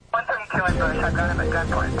killing Bush. I got him at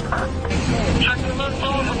gunpoint. Check the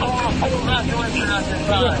missiles with all the full evacuation at this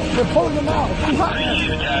time. We're pulling them out.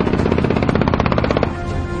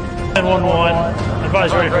 911.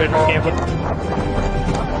 Advise ready for encampment.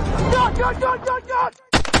 God!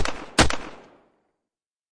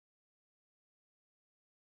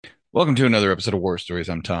 Welcome to another episode of War Stories.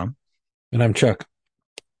 I'm Tom. And I'm Chuck.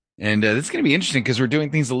 And this is going to be interesting because we're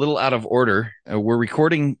doing things a little out of order. We're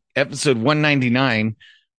recording episode 199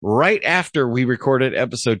 right after we recorded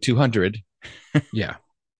episode 200. Yeah.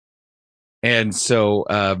 And so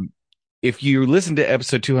if you listen to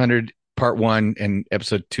episode 200 part 1 and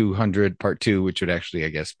episode 200 part 2, which would actually, I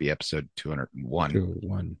guess, be episode 201.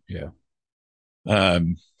 201, yeah.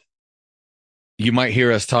 You might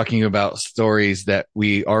hear us talking about stories that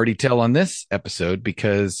we already tell on this episode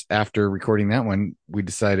because after recording that one, we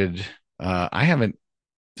decided I haven't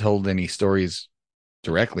told any stories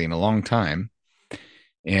directly in a long time.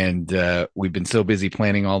 And we've been so busy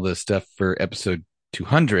planning all the stuff for episode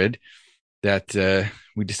 200 that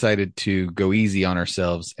we decided to go easy on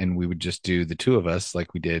ourselves and we would just do the two of us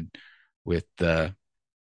like we did with the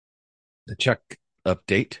Chuck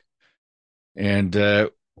update. And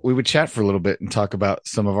we would chat for a little bit and talk about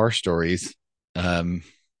some of our stories that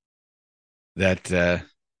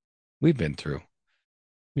we've been through.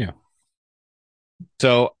 Yeah.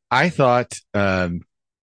 So I thought I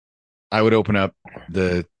would open up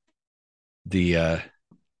the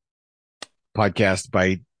podcast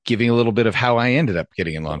by giving a little bit of how I ended up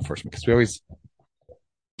getting in law enforcement, because we always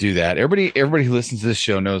do that. Everybody who listens to this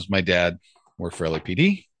show knows my dad worked for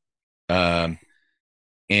LAPD.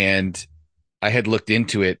 And I had looked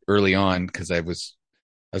into it early on because I was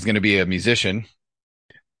going to be a musician,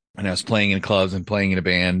 and I was playing in clubs and playing in a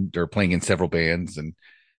band or playing in several bands. And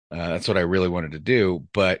that's what I really wanted to do.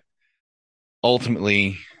 But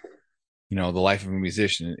ultimately, you know, the life of a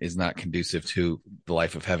musician is not conducive to the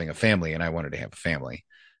life of having a family. And I wanted to have a family.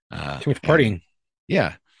 Too much partying.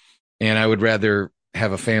 Yeah. And I would rather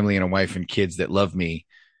have a family and a wife and kids that love me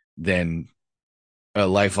than a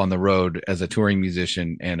life on the road as a touring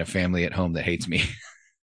musician and a family at home that hates me.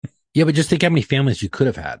 Yeah, but just think how many families you could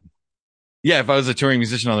have had. Yeah, if I was a touring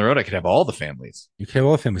musician on the road, I could have all the families. You could have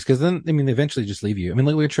all the families, because then, I mean, they eventually just leave you. I mean,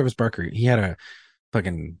 look at Travis Barker. He had a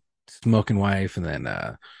fucking smoking wife and then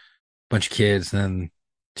a bunch of kids. And then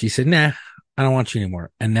she said, nah, I don't want you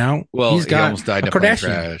anymore. And now he got almost died in a plane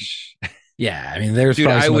crash. Yeah, I mean, there's Dude,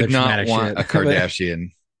 probably I some would other not traumatic want shit. a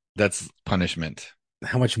Kardashian. That's punishment.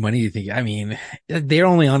 How much money do you think? I mean, they're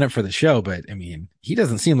only on it for the show, but I mean, he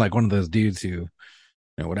doesn't seem like one of those dudes who, you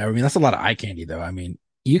know, whatever. I mean, that's a lot of eye candy, though. I mean,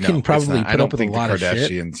 you can probably put up with a lot of shit. I don't think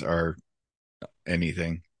the Kardashians are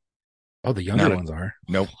anything. Oh, the younger ones are.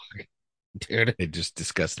 Nope. Dude. They just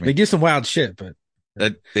disgust me. They do some wild shit, but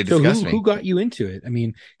they disgust me. Who got you into it? I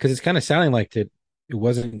mean, because it's kind of sounding like that it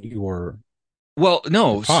wasn't your. Well,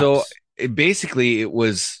 no. So Basically, it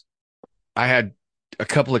was, I had a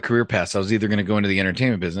couple of career paths. I was either going to go into the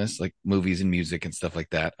entertainment business, like movies and music and stuff like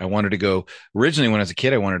that. I wanted to go originally when I was a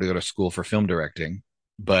kid, I wanted to go to school for film directing,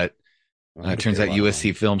 but it turns out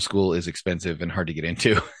USC film school is expensive and hard to get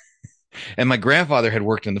into. And my grandfather had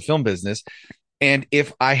worked in the film business. And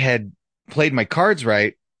if I had played my cards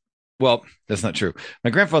right, well, that's not true.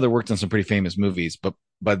 My grandfather worked on some pretty famous movies, but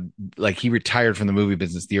like he retired from the movie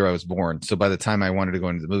business the year I was born. So by the time I wanted to go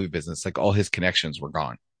into the movie business, like all his connections were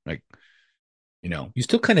gone. Like, you know, you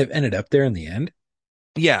still kind of ended up there in the end.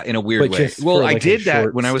 Yeah, in a weird way. Well, I did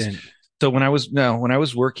that when I was stint. when I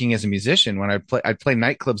was working as a musician, when I'd play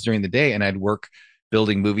nightclubs during the day and I'd work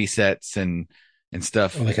building movie sets and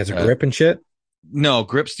stuff. Oh, like as a grip and shit? No,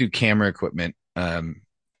 grips do camera equipment.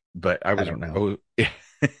 But I don't know.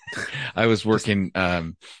 I was working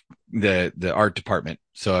the art department,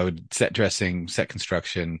 so I would set dressing, set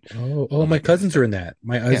construction. Oh, my cousins are in that.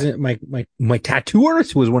 My tattoo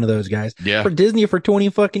artist was one of those guys. Yeah, for Disney for 20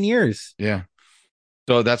 fucking years. Yeah,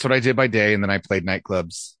 so that's what I did by day, and then I played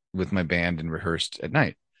nightclubs with my band and rehearsed at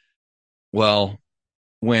night. Well,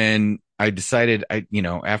 when I decided,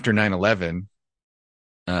 after 9/11,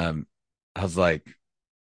 I was like,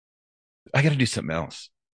 I got to do something else.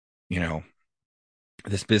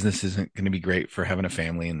 This business isn't going to be great for having a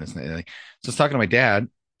family and this. So I was talking to my dad,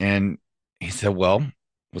 and he said, "Well,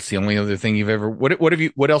 what's the only other thing you've ever?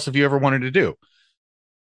 What else have you ever wanted to do?"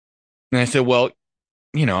 And I said, "Well,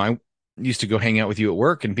 I used to go hang out with you at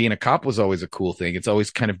work, and being a cop was always a cool thing. It's always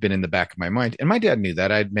kind of been in the back of my mind." And my dad knew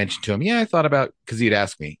that. I'd mentioned to him, I thought about, because he'd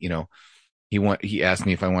asked me, he asked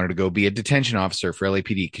me if I wanted to go be a detention officer for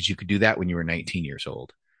LAPD because you could do that when you were 19 years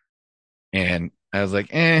old. And I was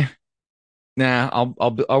like, nah,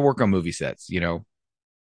 I'll work on movie sets,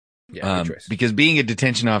 Yeah, good choice. because being a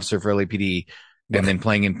detention officer for LAPD and then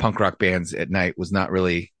playing in punk rock bands at night was not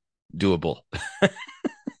really doable.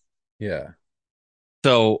 Yeah.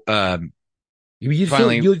 So,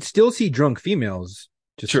 finally, you'd still see drunk females,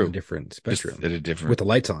 just True. in a different just spectrum at a different, with the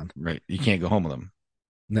lights on. right. You can't go home with them.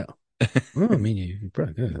 No. Well, I mean, you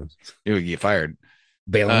probably could. You would get fired.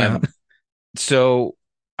 Bailing out. So,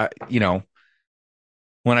 when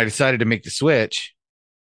I decided to make the switch,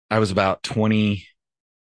 I was about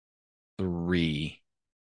 23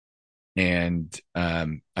 and,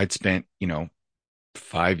 I'd spent,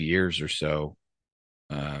 5 years or so,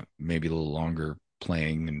 maybe a little longer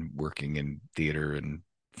playing and working in theater and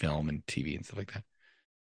film and TV and stuff like that.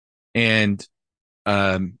 And,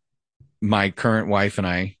 my current wife and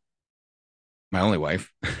I, my only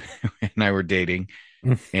wife and I were dating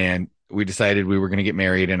and we decided we were going to get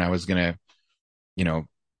married and I was going to,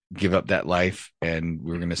 give up that life and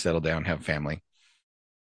we were going to settle down, have a family.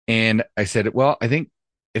 And I said, well, I think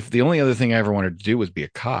if the only other thing I ever wanted to do was be a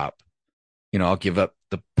cop, I'll give up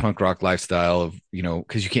the punk rock lifestyle of,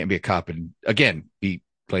 cause you can't be a cop and again, be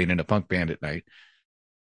playing in a punk band at night.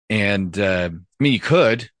 And, you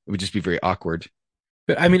could, it would just be very awkward.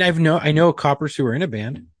 But I mean, I know coppers who are in a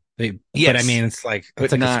band. But I mean, it's like a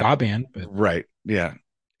ska band, but right. Yeah.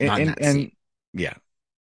 not in that scene. Yeah.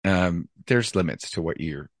 There's limits to what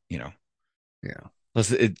you're, Yeah.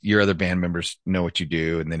 Plus, your other band members know what you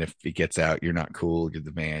do, and then if it gets out, you're not cool. You're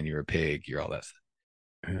the man. You're a pig. You're all that stuff.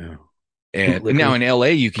 Yeah. And now in LA,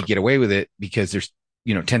 you could get away with it because there's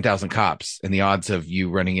 10,000 cops, and the odds of you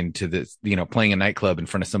running into this, playing a nightclub in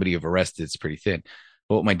front of somebody you've arrested is pretty thin.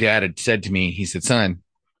 But what my dad had said to me, he said, "Son,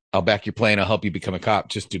 I'll back your plane. I'll help you become a cop.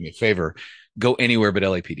 Just do me a favor. Go anywhere but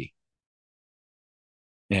LAPD."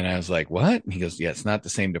 And I was like, "What?" And he goes, "Yeah, it's not the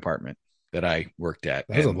same department that I worked at."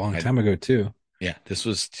 That was a long time ago too. Yeah, this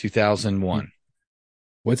was 2001.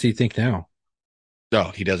 What's he think now? Oh,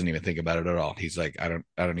 he doesn't even think about it at all. He's like, I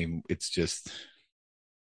don't even, it's just,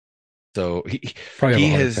 so he Probably he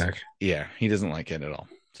have a has, heart attack. yeah, he doesn't like it at all.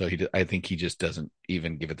 So I think he just doesn't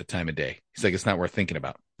even give it the time of day. He's like, it's not worth thinking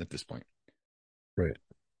about at this point. Right.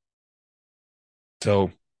 So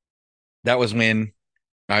that was when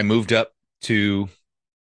I moved up to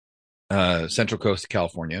Central Coast of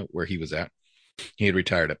California, where he was at. He had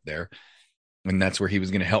retired up there. And that's where he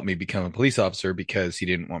was going to help me become a police officer because he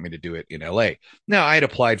didn't want me to do it in LA. Now, I had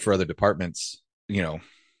applied for other departments,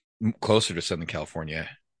 closer to Southern California.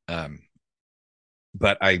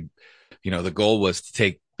 But the goal was to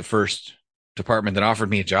take the first department that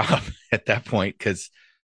offered me a job at that point because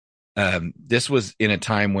this was in a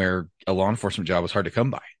time where a law enforcement job was hard to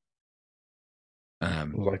come by.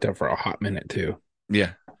 It was like that for a hot minute too.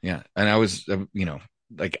 Yeah. Yeah. And I was,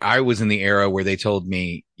 I was in the era where they told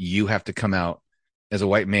me you have to come out as a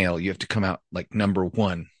white male. You have to come out like number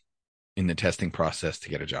one in the testing process to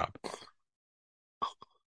get a job.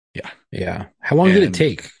 Yeah. Yeah. How long did it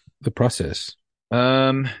take, the process?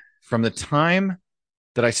 From the time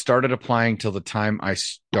that I started applying till the time I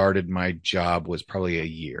started my job was probably a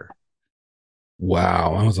year.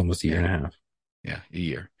 Wow. That was almost a year and a half. Yeah. A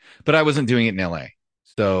year, but I wasn't doing it in LA.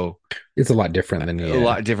 So it's a lot different than a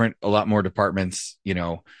lot different, a lot more departments,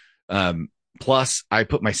 plus I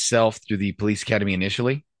put myself through the police academy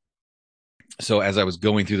initially. So as I was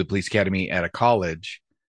going through the police academy at a college,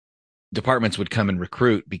 departments would come and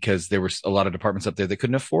recruit because there was a lot of departments up there that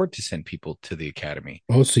couldn't afford to send people to the academy.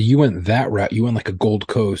 Oh, so you went that route. You went like a Gold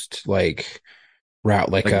Coast,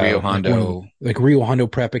 route, like Rio Hondo, like Rio Hondo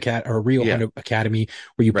Prep Academy or Rio Hondo Academy,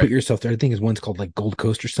 where you put yourself there. I think is one's called like Gold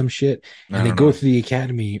Coast or some shit, and they go through the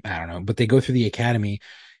academy. I don't know, but they go through the academy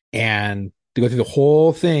and they go through the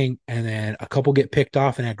whole thing, and then a couple get picked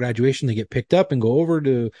off, and at graduation they get picked up and go over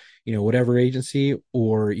to whatever agency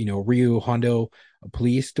or Rio Hondo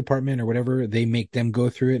police department or whatever. They make them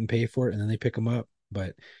go through it and pay for it, and then they pick them up.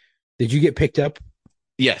 But did you get picked up?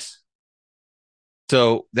 Yes.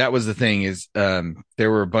 So that was the thing is, there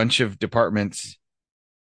were a bunch of departments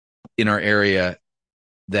in our area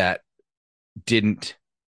that didn't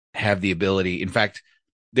have the ability. In fact,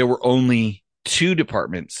 there were only 2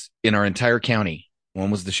 departments in our entire county.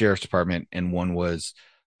 One was the sheriff's department and one was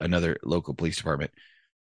another local police department.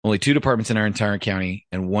 Only 2 departments in our entire county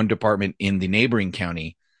and 1 department in the neighboring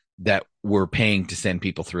county that were paying to send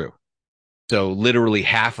people through. So literally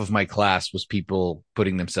half of my class was people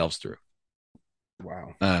putting themselves through.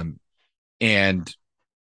 Wow. And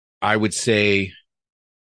I would say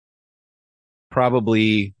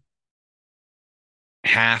probably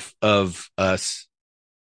half of us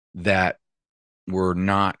that were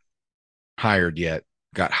not hired yet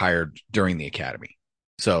got hired during the academy.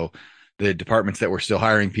 So the departments that were still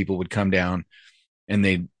hiring people would come down and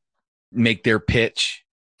they'd make their pitch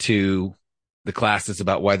to the classes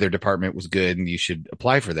about why their department was good and you should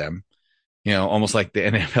apply for them. Almost like the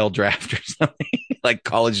NFL draft or something, like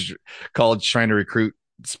college trying to recruit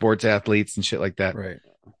sports athletes and shit like that. Right.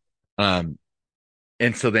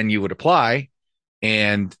 And so then you would apply,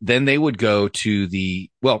 and then they would go to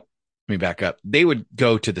let me back up. They would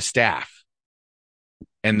go to the staff,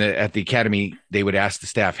 and at the academy, they would ask the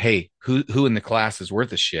staff, "Hey, who in the class is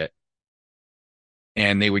worth a shit?"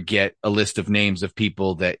 And they would get a list of names of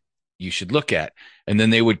people that you should look at. And then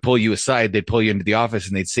they would pull you aside. They'd pull you into the office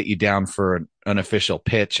and they'd sit you down for an unofficial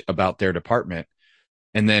pitch about their department.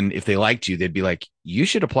 And then if they liked you, they'd be like, you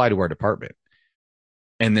should apply to our department.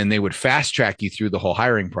 And then they would fast track you through the whole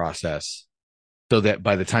hiring process so that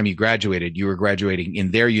by the time you graduated, you were graduating in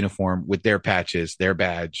their uniform with their patches, their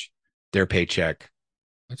badge, their paycheck.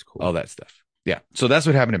 That's cool. All that stuff. Yeah. So that's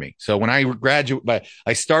what happened to me. So when I graduated,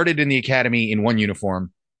 I started in the academy in one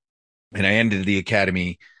uniform and I ended the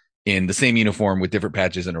academy in the same uniform with different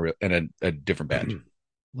patches and a different badge.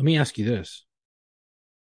 Let me ask you this.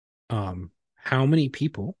 How many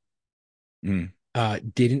people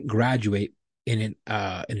didn't graduate in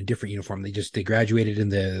a different uniform? They graduated in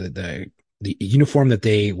the uniform that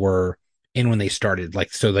they were in when they started.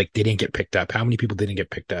 Like they didn't get picked up. How many people didn't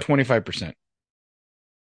get picked up? 25%.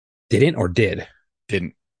 Didn't or did?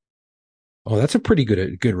 Didn't. Oh, that's a pretty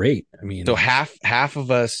good rate. I mean, so half of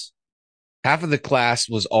the class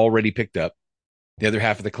was already picked up. The other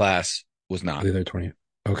half of the class was not. The other 20.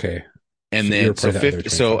 Okay. And so 50.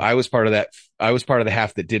 So I was part of that. I was part of the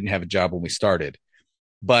half that didn't have a job when we started,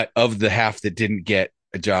 but of the half that didn't get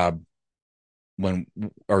a job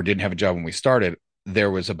didn't have a job when we started, there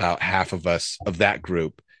was about half of us of that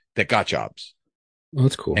group that got jobs. Oh,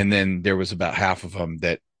 that's cool. And then there was about half of them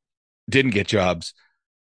that didn't get jobs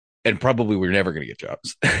and probably were never going to get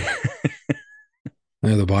jobs.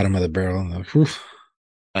 They're the bottom of the barrel.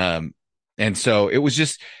 And so it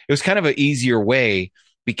was kind of an easier way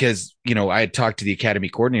because, I had talked to the academy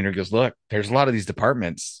coordinator. He goes, look, there's a lot of these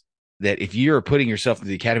departments that if you're putting yourself into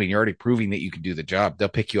the academy and you're already proving that you can do the job, they'll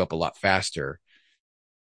pick you up a lot faster.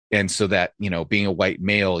 And so that, being a white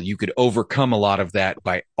male, you could overcome a lot of that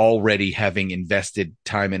by already having invested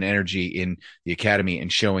time and energy in the academy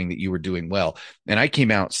and showing that you were doing well. And I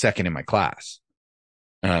came out second in my class.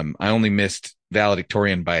 I only missed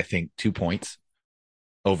valedictorian by, I think, 2 points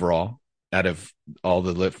overall out of all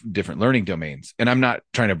the different learning domains. And I'm not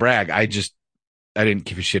trying to brag. I didn't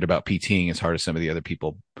give a shit about PTing as hard as some of the other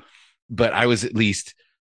people, but I was at least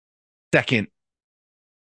second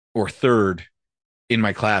or third in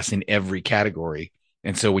my class in every category.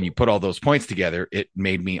 And so when you put all those points together, it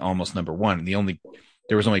made me almost number one. And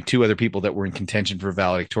there was only 2 other people that were in contention for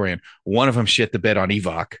valedictorian. One of them shit the bed on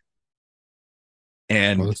EVOC.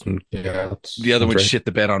 And the other one shit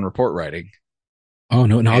the bed on report writing. Oh,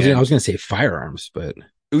 no. I was going to say firearms, but.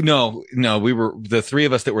 No, we were the 3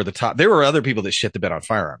 of us that were the top. There were other people that shit the bed on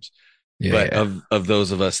firearms. Yeah, but yeah. Of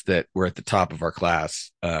those of us that were at the top of our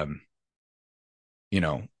class,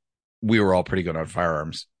 we were all pretty good on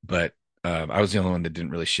firearms, but I was the only one that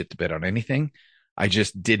didn't really shit the bed on anything. I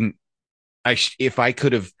just didn't. If I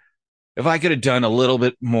could have done a little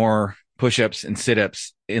bit more push-ups and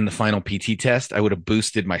sit-ups in the final PT test, I would have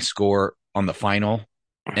boosted my score on the final,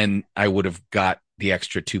 and I would have got the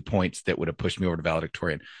extra 2 points that would have pushed me over to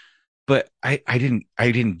valedictorian. But I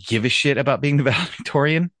didn't give a shit about being the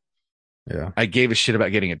valedictorian. Yeah, I gave a shit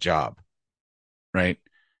about getting a job, right?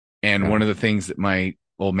 And one of the things that my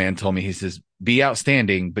old man told me, he says, be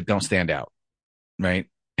outstanding, but don't stand out. Right.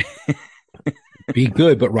 Be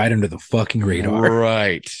good, but right under the fucking radar.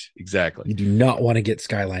 Right. Exactly. You do not want to get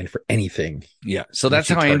Skyline for anything. Yeah. So that's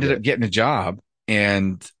how I ended up getting a job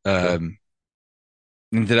and,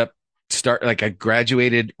 ended up I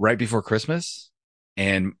graduated right before Christmas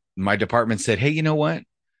and my department said, hey, you know what?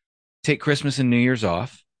 Take Christmas and New Year's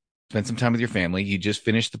off, spend some time with your family. You just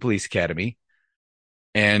finished the police academy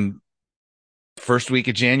and first week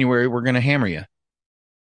of January, we're going to hammer you.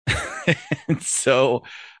 And so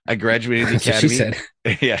I graduated the academy. She said.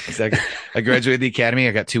 Yeah, exactly. I graduated the academy.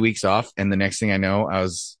 I got 2 weeks off. And the next thing I know, I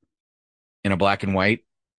was in a black and white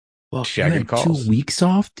shagging calls. 2 weeks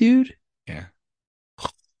off, dude? Yeah.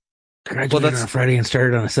 Graduated on a Friday and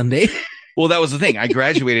started on a Sunday. Well, that was the thing. I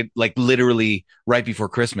graduated literally right before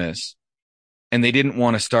Christmas. And they didn't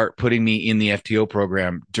want to start putting me in the FTO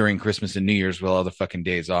program during Christmas and New Year's with all the fucking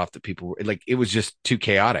days off that people were it was just too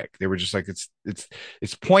chaotic. They were just like,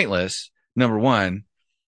 it's pointless. Number one.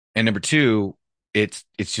 And number two, it's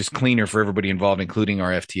just cleaner for everybody involved, including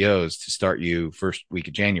our FTOs, to start you first week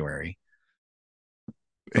of January.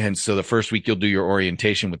 And so the first week you'll do your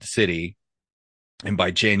orientation with the city. And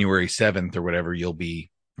by January 7th or whatever, you'll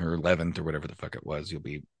be, or 11th or whatever the fuck it was, you'll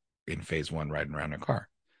be in phase one riding around in a car.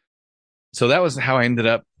 So that was how I ended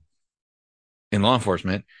up in law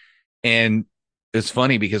enforcement. And it's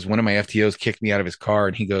funny because one of my FTOs kicked me out of his car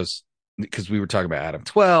and he goes, because we were talking about Adam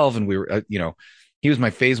 12 and we were, he was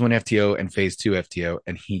my phase one FTO and phase two FTO.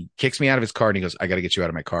 And he kicks me out of his car and he goes, I got to get you out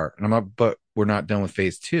of my car. And I'm like, but we're not done with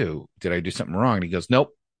phase two. Did I do something wrong? And he goes,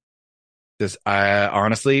 nope. This,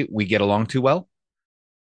 honestly, we get along too well.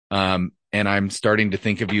 And I'm starting to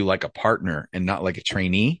think of you like a partner and not like a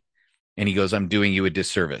trainee. And he goes, I'm doing you a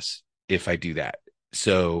disservice if I do that.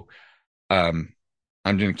 So,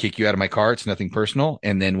 I'm going to kick you out of my car. It's nothing personal.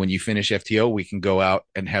 And then when you finish FTO, we can go out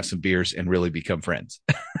and have some beers and really become friends.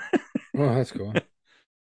 Oh, that's cool.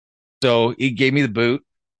 So he gave me the boot.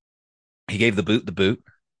 He gave the boot.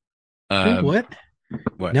 What?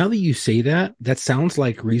 What? Now that you say that, that sounds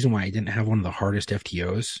like the reason why I didn't have one of the hardest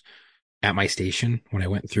FTOs at my station when I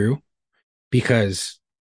went through, because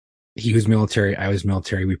he was military, I was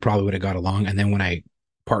military. We probably would have got along. And then when I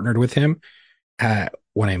partnered with him,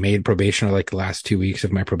 when I made probation, or like the last 2 weeks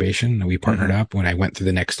of my probation, and we partnered up when I went through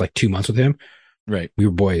the next like 2 months with him, right? We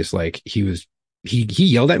were boys. Like he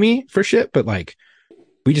yelled at me for shit, but like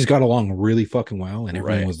we just got along really fucking well. And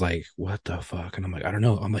everyone was like, what the fuck? And I'm like, I don't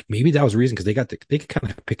know. I'm like, maybe that was the reason, because they could kind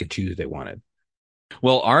of pick and choose if they wanted.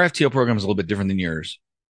 Well, our FTO program is a little bit different than yours.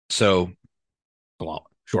 So A lot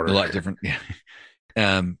shorter. A lot different. Yeah.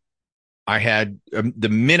 I had the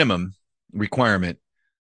minimum requirement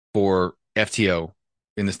for FTO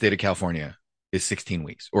in the state of California is 16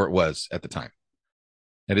 weeks, or it was at the time.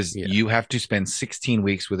 That is, you have to spend 16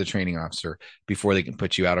 weeks with a training officer before they can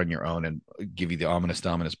put you out on your own and give you the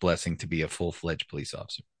ominous blessing to be a full-fledged police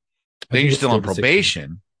officer. Then you're still on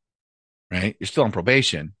probation, right? You're still on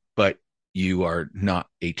probation, but you are not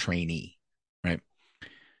a trainee, right?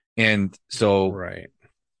 And so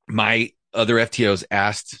my other FTOs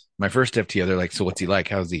asked my first FTO, they're like, so what's he like?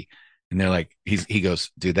 How's he? And they're like, he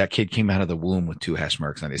goes, dude, that kid came out of the womb with 2 hash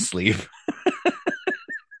marks on his sleeve.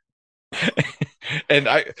 And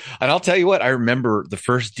I'll tell you what, I remember the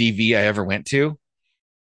first DV I ever went to.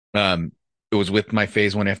 It was with my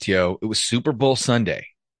phase one FTO. It was Super Bowl Sunday,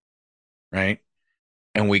 right?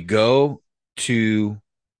 And we go to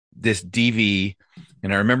this DV,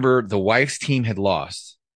 and I remember the wife's team had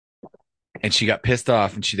lost, and she got pissed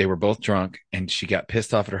off, and they were both drunk, and she got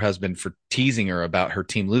pissed off at her husband for teasing her about her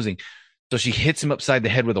team losing. So she hits him upside the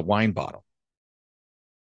head with a wine bottle.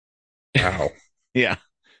 Wow. Yeah.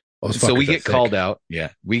 So we get called out. Yeah,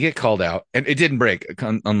 we get called out, and it didn't break,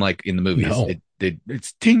 unlike in the movies. No.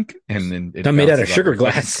 It's tink, and then it's made out of sugar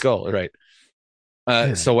glass skull, right?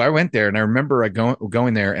 So I went there, and I remember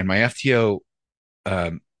going there, and my FTO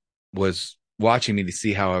was watching me to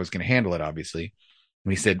see how I was going to handle it. Obviously,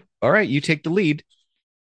 and he said, "All right, you take the lead."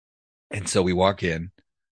 And so we walk in,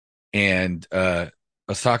 and I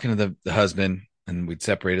was talking to the husband, and we'd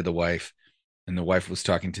separated the wife. And the wife was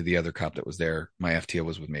talking to the other cop that was there. My FTO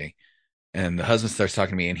was with me. And the husband starts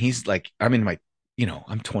talking to me. And he's like, I'm in my,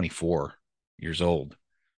 I'm 24 years old.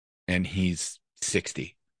 And he's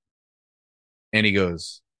 60. And he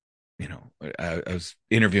goes, I was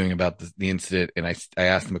interviewing about the incident. And I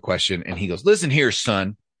asked him a question. And he goes, listen here,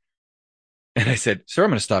 son. And I said, sir,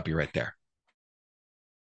 I'm going to stop you right there.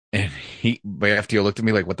 And my FTO looked at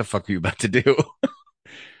me like, what the fuck are you about to do?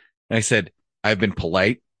 And I said, I've been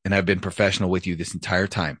polite. And I've been professional with you this entire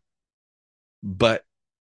time. But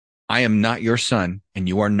I am not your son, and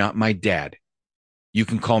you are not my dad. You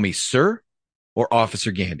can call me sir or Officer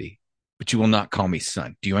Gandy, but you will not call me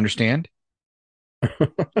son. Do you understand?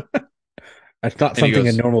 That's not something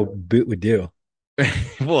a normal boot would do.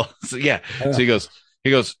 Well, so yeah. So he goes,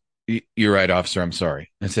 you're right, officer. I'm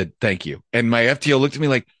sorry. I said, thank you. And my FTO looked at me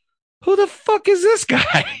like, who the fuck is this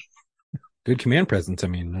guy? Good command presence. I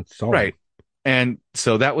mean, that's all right. And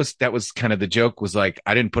so that was kind of the joke, was like,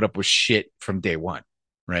 I didn't put up with shit from day one.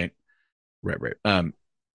 Right.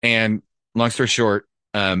 And long story short,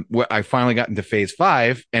 I finally got into phase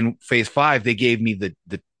 5, and phase 5, they gave me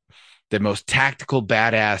the most tactical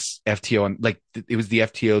badass FTO. And like, it was the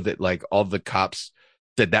FTO that like all the cops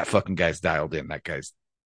said, that fucking guy's dialed in. That guy's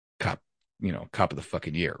cop of the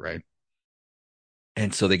fucking year. Right.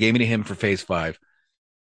 And so they gave me to him for phase 5.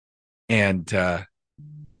 And,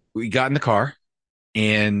 we got in the car,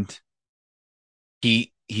 and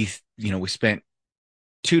we spent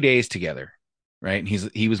 2 days together, right? And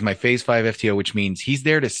he was my phase 5 FTO, which means he's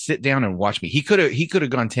there to sit down and watch me. He could have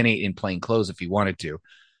gone 10-8 in plain clothes if he wanted to,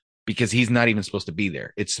 because he's not even supposed to be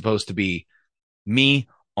there. It's supposed to be me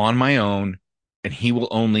on my own, and he will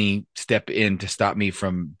only step in to stop me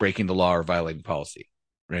from breaking the law or violating policy,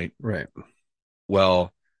 right? Right.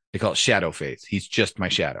 Well, they call it shadow phase. He's just my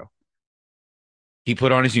shadow. He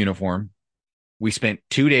put on his uniform. We spent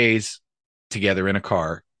 2 days together in a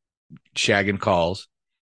car, shagging calls.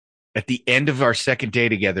 At the end of our second day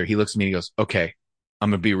together, he looks at me and he goes, okay, I'm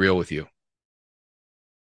going to be real with you.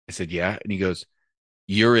 I said, yeah. And he goes,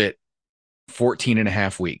 you're at 14 and a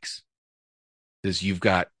half weeks. Because you've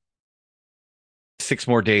got 6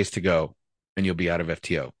 more days to go and you'll be out of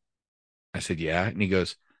FTO. I said, yeah. And he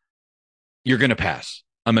goes, you're going to pass.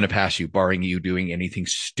 I'm going to pass you, barring you doing anything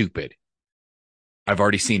stupid. I've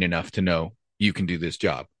already seen enough to know you can do this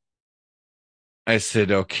job. I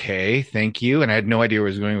said, okay, thank you. And I had no idea where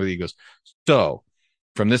he was going with it. He goes, so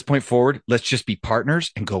from this point forward, let's just be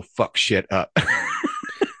partners and go fuck shit up.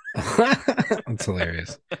 That's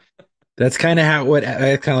hilarious. That's kind of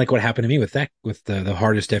like what happened to me with the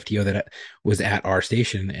hardest FTO that was at our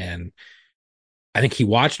station. And I think he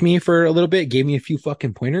watched me for a little bit, gave me a few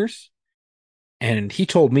fucking pointers, and he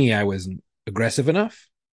told me I wasn't aggressive enough.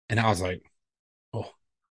 And I was like, oh,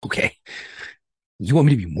 okay. You want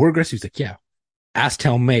me to be more aggressive? He's like, yeah. Ass,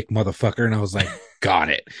 tell, make, motherfucker. And I was like, got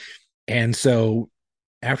it. And so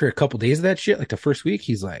after a couple days of that shit, like the first week,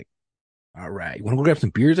 he's like, all right, you want to go grab some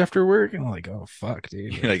beers after work? And I'm like, oh, fuck,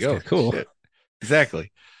 dude. You're like, oh, cool. Shit.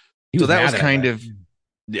 Exactly. He So that was mad at kind that. of,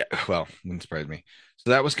 yeah, well, wouldn't surprise me. So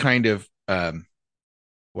that was kind of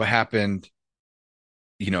what happened,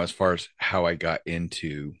 as far as how I got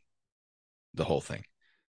into the whole thing.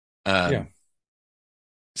 Yeah.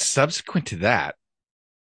 Subsequent to that,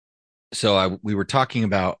 so we were talking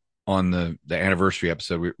about on the anniversary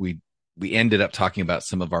episode, we ended up talking about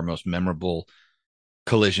some of our most memorable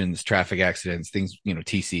collisions, traffic accidents, things,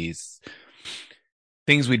 TCs,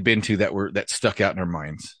 things we'd been to that stuck out in our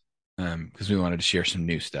minds, because we wanted to share some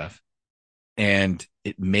new stuff. And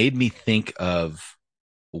it made me think of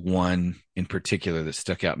one in particular that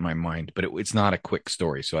stuck out in my mind, but it's not a quick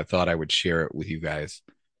story. So I thought I would share it with you guys,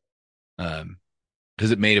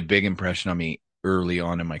 because it made a big impression on me early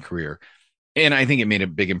on in my career. And I think it made a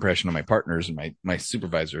big impression on my partners and my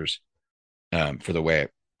supervisors, for the way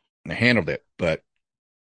I handled it. But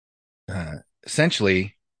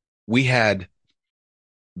essentially, we had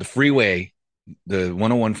the freeway, the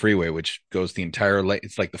 101 freeway, which goes the entire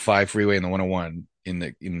it's like the 5 freeway and the 101 in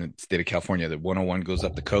the state of California. The 101 goes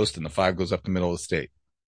up the coast and the 5 goes up the middle of the state.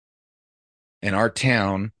 And our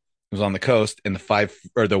town was on the coast, and the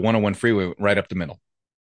 101 freeway went right up the middle.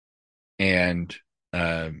 And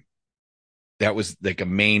that was like a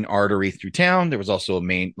main artery through town. There was also a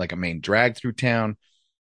main drag through town,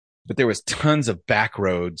 but there was tons of back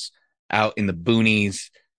roads out in the boonies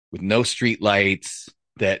with no street lights,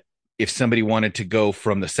 that if somebody wanted to go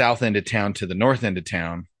from the south end of town to the north end of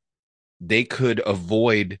town, they could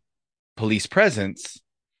avoid police presence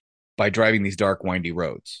by driving these dark, windy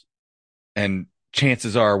roads. And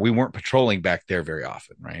chances are we weren't patrolling back there very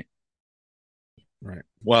often, right? Right.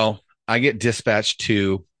 Well, I get dispatched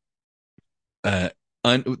to they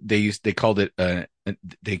called it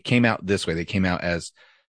they came out this way. They came out as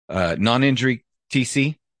non-injury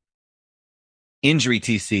TC, injury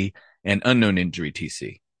TC, and unknown injury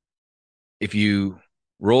TC. If you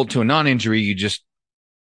rolled to a non-injury, you just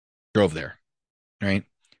drove there, right?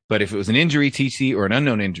 But if it was an injury TC or an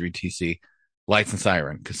unknown injury TC, lights and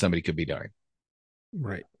siren, because somebody could be dying.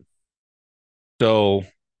 Right. So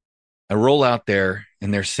I roll out there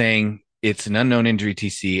and they're saying it's an unknown injury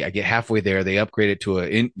TC. I get halfway there. They upgrade it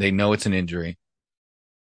to they know it's an injury.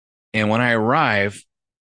 And when I arrive,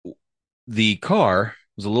 the car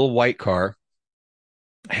was a little white car,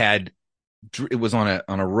 it was on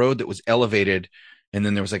a road that was elevated. And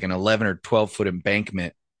then there was like an 11 or 12-foot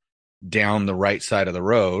embankment down the right side of the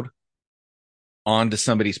road onto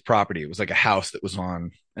somebody's property. It was like a house that was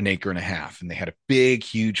on an acre and a half. And they had a big,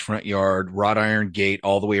 huge front yard, wrought iron gate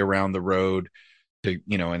all the way around the road to,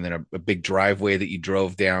 and then a big driveway that you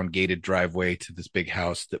drove down, gated driveway to this big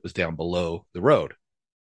house that was down below the road.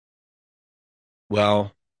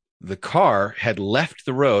 Well, the car had left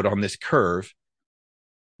the road on this curve,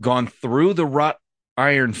 gone through the wrought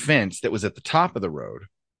iron fence that was at the top of the road,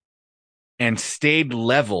 and stayed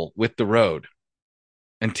level with the road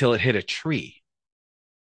until it hit a tree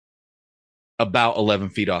about 11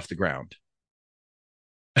 feet off the ground.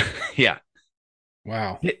 Yeah.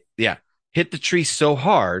 Wow. Hit the tree so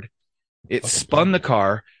hard, it spun the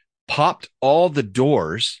car, popped all the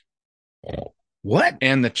doors. What?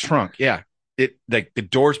 And the trunk. Yeah. The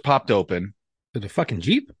doors popped open. The fucking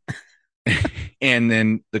Jeep? And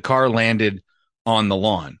then the car landed on the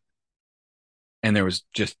lawn. And there was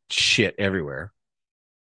just shit everywhere.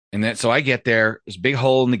 And so I get there, there's a big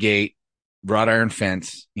hole in the gate, wrought iron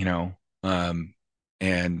fence,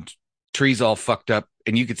 and tree's all fucked up,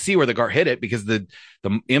 and you could see where the car hit it because the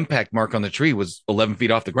impact mark on the tree was 11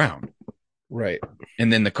 feet off the ground. Right.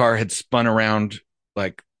 And then the car had spun around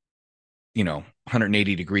like,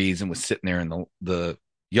 180 degrees and was sitting there in the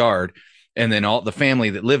yard. And then all the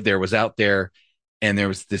family that lived there was out there, and there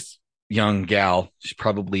was this young gal, she's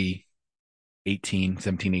probably 17,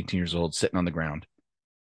 18 years old, sitting on the ground.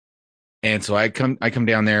 And so I come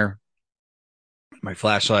down there, my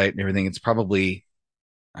flashlight and everything. It's probably,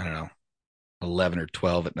 I don't know, 11 or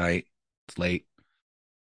 12 at night. It's late.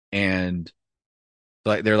 And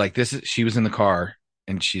like, they're like, she was in the car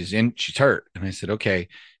and she's hurt. And I said, okay.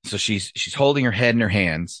 So she's holding her head in her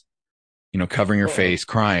hands, covering her face,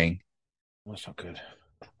 crying. That's not good.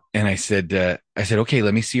 And I said, okay,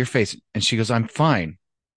 let me see your face. And she goes, I'm fine.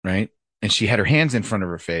 Right. And she had her hands in front of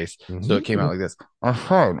her face. Mm-hmm. So it came out like this. I'm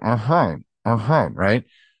fine. Right.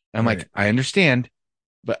 I'm like, I understand,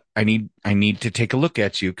 but I need to take a look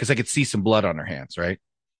at you, because I could see some blood on her hands. Right.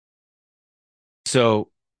 So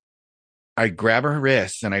I grab her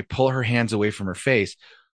wrists and I pull her hands away from her face.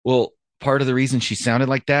 Well, part of the reason she sounded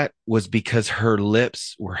like that was because her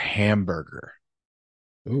lips were hamburger.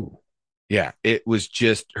 Ooh. Yeah. It was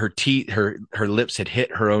just her teeth, her lips had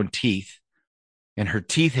hit her own teeth, and her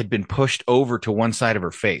teeth had been pushed over to one side of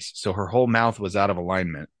her face. So her whole mouth was out of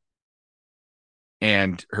alignment,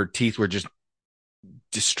 and her teeth were just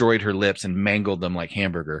destroyed her lips and mangled them like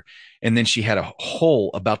hamburger. And then she had a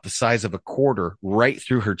hole about the size of a quarter right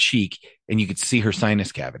through her cheek, and you could see her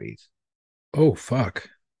sinus cavities. Oh, fuck.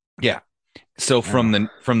 Yeah. So from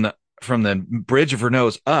the bridge of her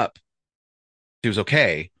nose up, she was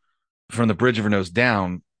okay. From the bridge of her nose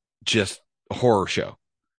down, just a horror show.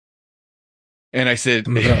 And I said,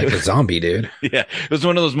 like a zombie, dude. Yeah. It was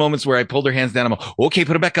one of those moments where I pulled her hands down. I'm like, okay,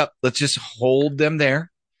 put them back up. Let's just hold them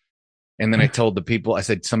there. And then I told the people, I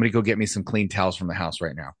said, somebody go get me some clean towels from the house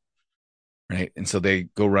right now. Right. And so they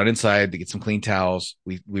go run inside to get some clean towels.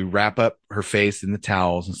 We wrap up her face in the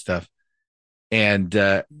towels and stuff. And,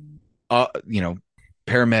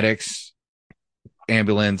 paramedics,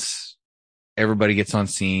 ambulance, everybody gets on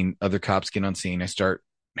scene. Other cops get on scene. I start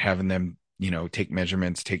having them, take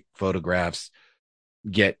measurements, take photographs,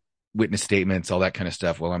 get witness statements, all that kind of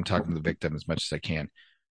stuff while I'm talking to the victim as much as I can.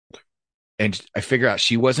 And I figure out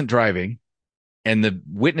she wasn't driving. And the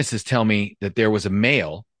witnesses tell me that there was a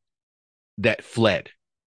male that fled.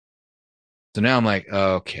 So now I'm like,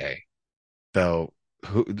 okay. So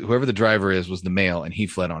whoever the driver was the male, and he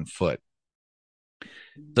fled on foot.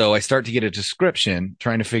 So I start to get a description,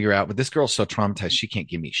 trying to figure out, but this girl's so traumatized, she can't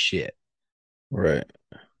give me shit. Right.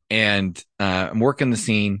 And I'm working the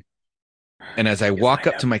scene. And as I walk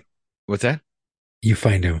up to my, what's that? You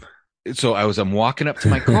find him. So I'm walking up to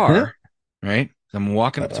my car, right? I'm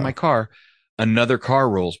walking up to my car. Another car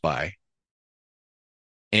rolls by.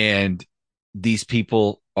 And these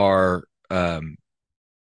people are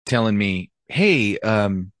telling me, hey, is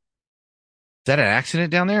that an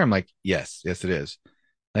accident down there? I'm like, yes, it is.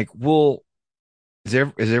 Like, well, is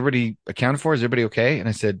everybody accounted for? Is everybody okay? And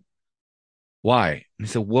I said, why? And he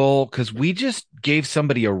said, well, because we just gave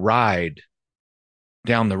somebody a ride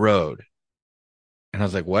down the road. And I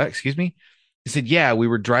was like, what? Excuse me? He said, yeah, we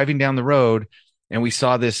were driving down the road and we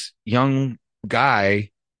saw this young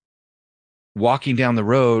guy walking down the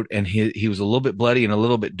road, and he was a little bit bloody and a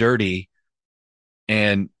little bit dirty.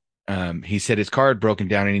 And he said his car had broken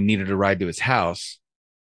down and he needed a ride to his house,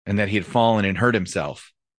 and that he had fallen and hurt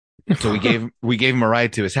himself. So we gave him a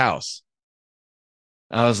ride to his house.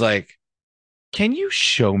 I was like, can you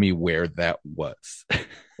show me where that was?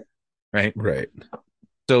 Right.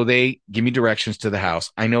 So they give me directions to the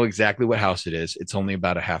house. I know exactly what house it is. It's only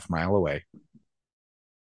about a half mile away.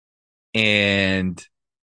 And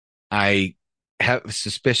I have a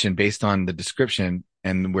suspicion based on the description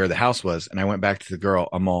and where the house was. And I went back to the girl.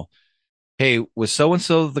 I'm all, hey, was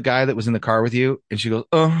so-and-so the guy that was in the car with you? And she goes,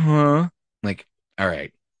 uh-huh. Like, all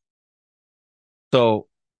right. So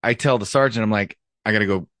I tell the sergeant, I'm like, I got to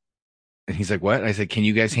go. And he's like, what? I said, can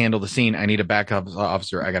you guys handle the scene? I need a backup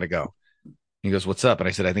officer. I got to go. He goes, what's up? And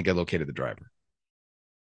I said, I think I located the driver.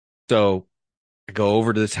 So I go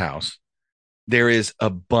over to this house. There is a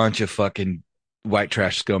bunch of fucking white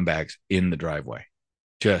trash scumbags in the driveway.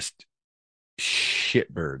 Just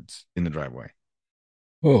shitbirds in the driveway.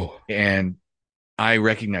 Oh. And I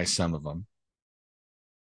recognize some of them.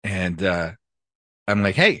 And I'm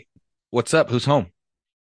like, hey, what's up? Who's home?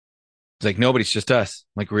 He's like, nobody's just us.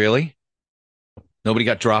 I'm like, really? Nobody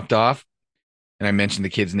got dropped off? And I mentioned the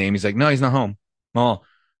kid's name. He's like, no, he's not home. Oh,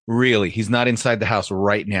 really? He's not inside the house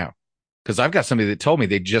right now? Because I've got somebody that told me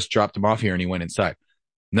they just dropped him off here and he went inside.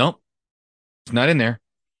 Nope, it's not in there.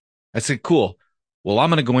 I said, cool. well, I'm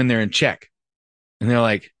going to go in there and check. And they're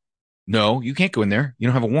like, no, you can't go in there. You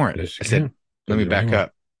don't have a warrant. Yes, I you said, can. let me Do what back you want.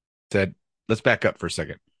 up. Said, let's back up for a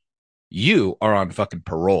second. You are on fucking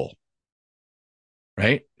parole,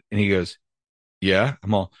 right? And he goes, yeah.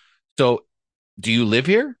 I'm all, so do you live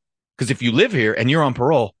here? Because if you live here and you're on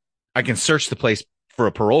parole, I can search the place for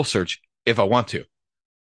a parole search if I want to.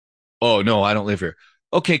 Oh, no, I don't live here.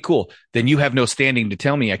 Okay, cool. Then you have no standing to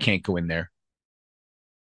tell me I can't go in there.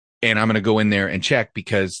 And I'm going to go in there and check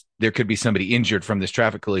because there could be somebody injured from this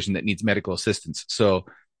traffic collision that needs medical assistance. So,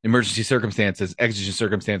 emergency circumstances, exigent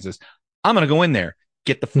circumstances, I'm going to go in there,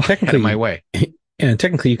 get the And fuck out of my way. and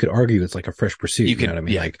technically, you could argue it's like a fresh pursuit. You You could, know what I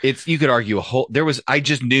mean? yeah, Like, you could argue I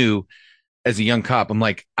just knew as a young cop, I'm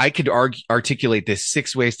like, I could articulate this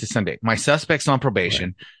 6 ways to Sunday. My suspect's on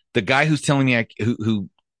probation. Right. The guy who's telling me I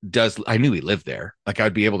knew he lived there. Like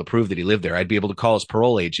I'd be able to prove that he lived there. I'd be able to call his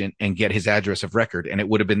parole agent and get his address of record. And it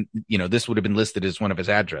would have been, this would have been listed as one of his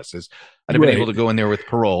addresses. I'd have been able to go in there with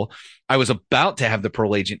parole. I was about to have the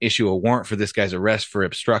parole agent issue a warrant for this guy's arrest for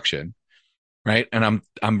obstruction. Right. And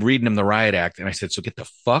I'm reading him the riot act. And I said, so get the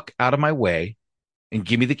fuck out of my way and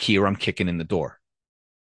give me the key or I'm kicking in the door.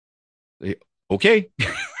 Okay.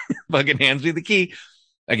 Fucking hands me the key.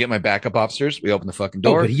 I get my backup officers. We open the fucking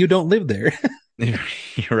door. Oh, but you don't live there.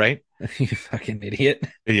 You're right. You fucking idiot.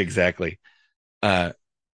 Exactly.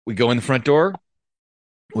 We go in the front door.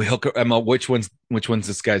 We hook. I'm all, which one's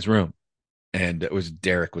this guy's room? And it was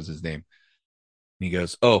Derek was his name. And he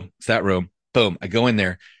goes, oh, it's that room. Boom. I go in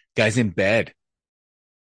there. Guy's in bed.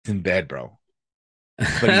 He's in bed, bro.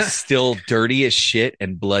 But he's still dirty as shit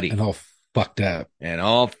and bloody And all fucked up.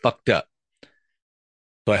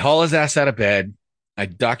 So I haul his ass out of bed. I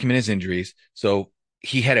document his injuries. So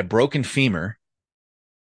he had a broken femur,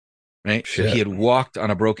 right? Shit. So he had walked on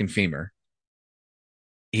a broken femur.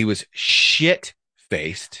 He was shit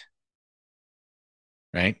faced,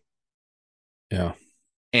 right? Yeah.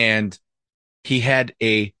 And he had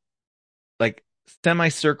a like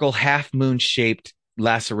semicircle half moon shaped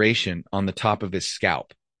laceration on the top of his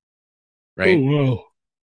scalp, right? Oh, whoa.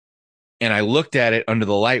 And I looked at it under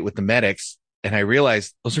the light with the medics and I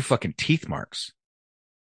realized those are fucking teeth marks.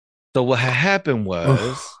 So what happened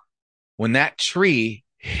was when that tree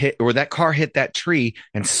hit or that car hit that tree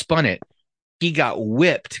and spun it, he got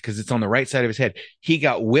whipped because it's on the right side of his head. He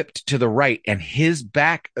got whipped to the right and his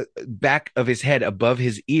back of his head above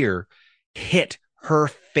his ear hit her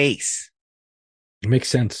face. It makes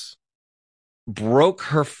sense. Broke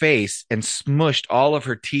her face and smushed all of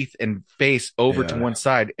her teeth and face over to one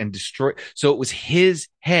side and destroyed. So it was his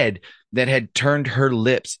head that had turned her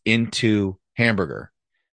lips into hamburger.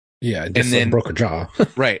 Yeah, and then broke her jaw.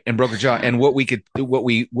 Right, and broke her jaw. And what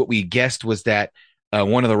we guessed was that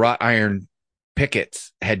one of the wrought iron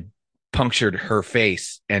pickets had punctured her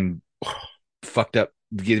face and fucked up,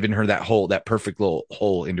 giving her that perfect little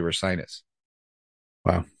hole into her sinus.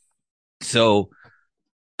 Wow. So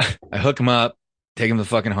I hook him up, take him to the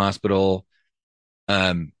fucking hospital.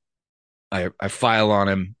 I file on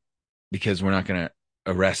him because we're not going to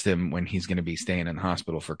arrest him when he's going to be staying in the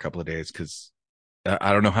hospital for a couple of days. Because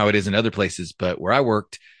I don't know how it is in other places, but where I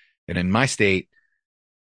worked and in my state,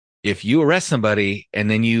 if you arrest somebody and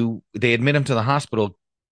then they admit him to the hospital,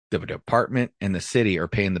 the department and the city are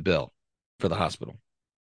paying the bill for the hospital.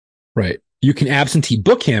 Right. You can absentee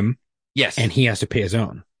book him. Yes. And he has to pay his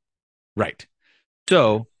own. Right.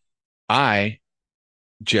 So I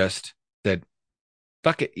just said,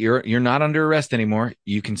 fuck it. You're not under arrest anymore.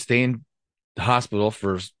 You can stay in the hospital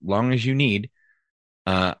for as long as you need.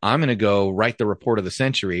 I'm going to go write the report of the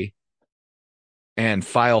century and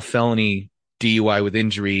file felony DUI with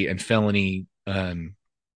injury and felony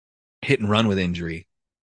hit and run with injury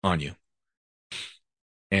on you.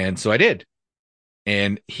 And so I did.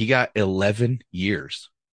 And he got 11 years.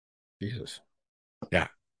 Jesus. Yeah.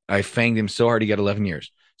 I fanged him so hard he got 11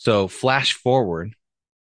 years. So flash forward.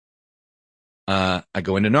 I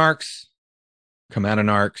go into Narcs, come out of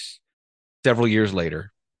Narcs several years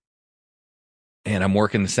later. And I'm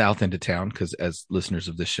working the south end of town because, as listeners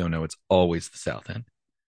of this show know, it's always the south end.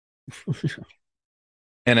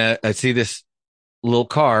 And I see this little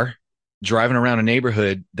car driving around a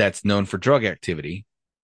neighborhood that's known for drug activity.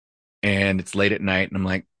 And it's late at night. And I'm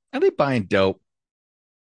like, are they buying dope?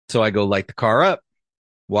 So I go light the car up,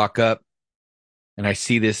 walk up, and I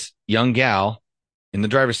see this young gal in the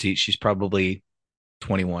driver's seat. She's probably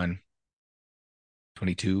 21,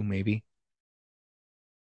 22, maybe.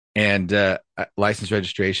 And license,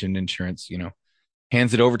 registration, insurance,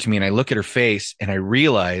 hands it over to me. And I look at her face and I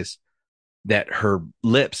realize that her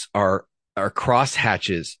lips are cross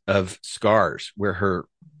hatches of scars where her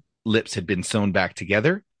lips had been sewn back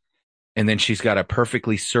together. And then she's got a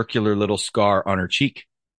perfectly circular little scar on her cheek.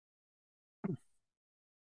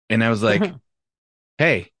 And I was like,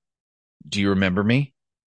 hey, do you remember me?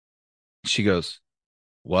 She goes,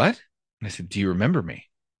 what? And I said, do you remember me?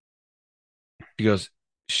 She goes,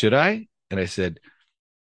 should I? And I said,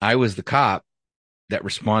 I was the cop that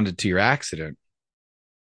responded to your accident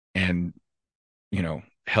and,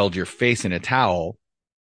 held your face in a towel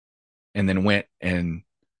and then went and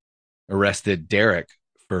arrested Derek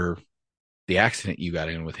for the accident you got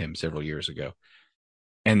in with him several years ago.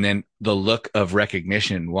 And then the look of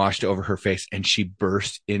recognition washed over her face and she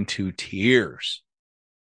burst into tears,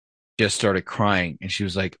 just started crying. And she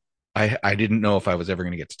was like, I didn't know if I was ever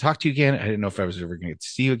going to get to talk to you again. I didn't know if I was ever going to get to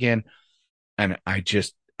see you again. And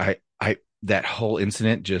that whole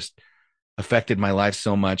incident just affected my life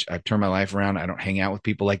so much. I've turned my life around. I don't hang out with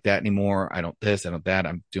people like that anymore. I don't this, I don't that.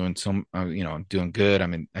 I'm doing I'm doing good.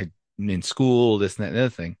 I'm in school, this and that, and the other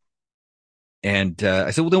thing. And I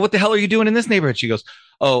said, well, then what the hell are you doing in this neighborhood? She goes,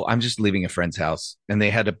 oh, I'm just leaving a friend's house. And they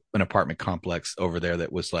had an apartment complex over there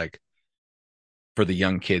that was like for the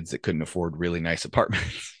young kids that couldn't afford really nice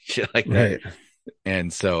apartments, shit like that. Right.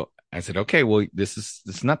 And so I said, okay, well, this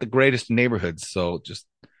is not the greatest neighborhoods. So just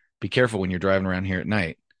be careful when you're driving around here at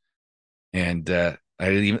night. And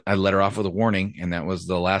I let her off with a warning. And that was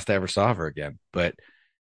the last I ever saw of her again. But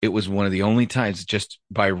it was one of the only times, just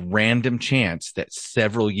by random chance, that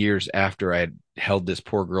several years after I had held this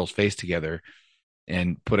poor girl's face together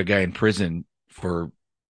and put a guy in prison for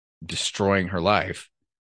destroying her life,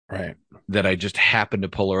 Right. that I just happened to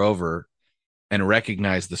pull her over and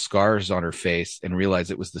recognize the scars on her face and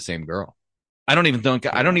realize it was the same girl. I don't even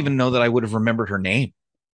know that I would have remembered her name.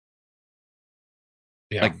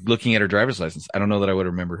 Yeah. Like looking at her driver's license, I don't know that I would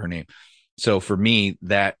have remembered her name. So for me,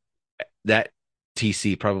 that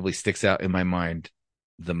TC probably sticks out in my mind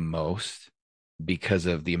the most because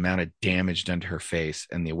of the amount of damage done to her face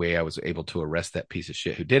and the way I was able to arrest that piece of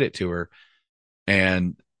shit who did it to her.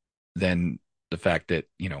 And then the fact that,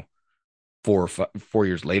 4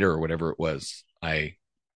 years later or whatever it was, I,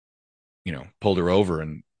 pulled her over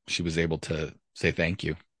and she was able to say thank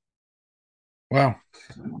you. Wow.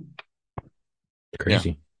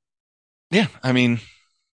 Crazy. Yeah. I mean,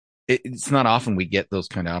 it's not often we get those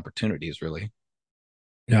kind of opportunities, really.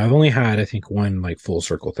 No, I've only had, I think, one like full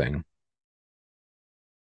circle thing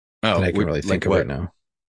Oh, that I can really think of right now.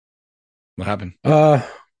 What happened? Well,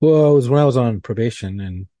 it was when I was on probation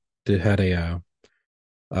and they had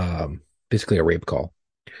basically a rape call.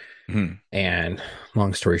 Mm-hmm. And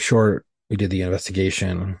long story short, we did the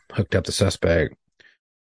investigation, hooked up the suspect,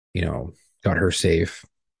 got her safe.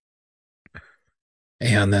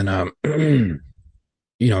 And then, we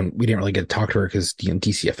didn't really get to talk to her because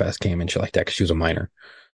DCFS came and shit like that because she was a minor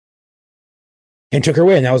and took her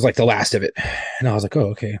away. And that was like the last of it. And I was like,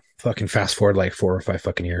 oh, okay. Fucking fast forward like 4 or 5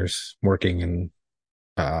 fucking years working in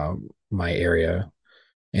my area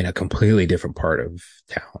in a completely different part of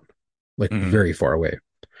town, like very far away.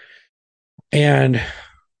 And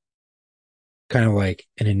kind of like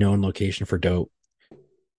in a known location for dope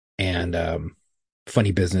and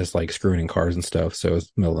funny business, like screwing in cars and stuff. So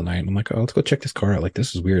it's the middle of the night. And I'm like, oh, let's go check this car out. Like,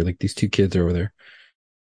 this is weird. Like, these 2 kids are over there,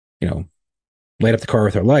 light up the car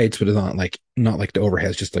with our lights, but it's not like the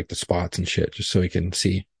overheads, just like the spots and shit, just so we can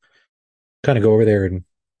see. Kind of go over there and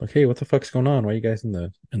like, hey, what the fuck's going on? Why are you guys in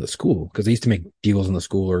the school? Because they used to make deals in the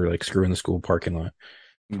school or like screw in the school parking lot.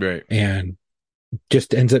 Right. And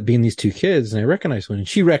just ends up being these 2 kids. And I recognized one and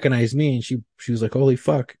she recognized me and she was like, holy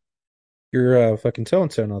fuck, you're fucking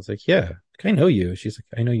so-and-so. And I was like, yeah, I know you. She's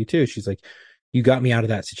like, I know you too. She's like, you got me out of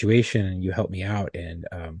that situation and you helped me out. And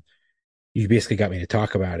you basically got me to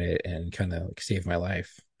talk about it and kind of like saved my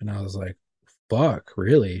life. And I was like, fuck,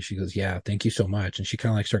 really? She goes, yeah, thank you so much. And she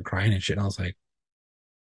kind of like started crying and shit. And I was like,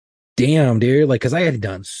 damn, dude. Like, cause I had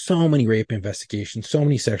done so many rape investigations, so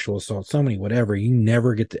many sexual assaults, so many whatever. You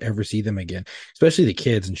never get to ever see them again, especially the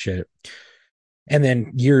kids and shit. And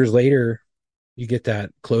then years later, you get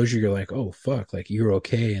that closure. You're like, oh, fuck, like you're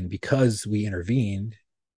okay. And because we intervened,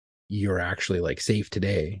 you're actually like safe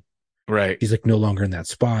today. Right. She's like no longer in that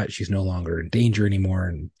spot. She's no longer in danger anymore.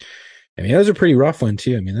 And I mean, that was a pretty rough one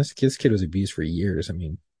too. I mean, this kid was abused for years. I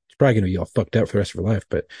mean, she's probably going to be all fucked up for the rest of her life,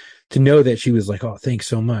 but to know that she was like, oh, thanks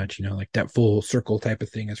so much, like that full circle type of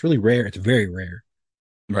thing, it's really rare. It's very rare.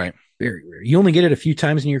 Right. Very rare. You only get it a few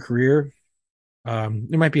times in your career. There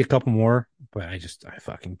might be a couple more, but I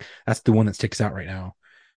fucking, that's the one that sticks out right now.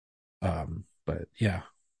 But yeah,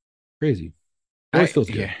 crazy. Always feels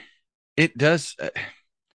good. Yeah, it does.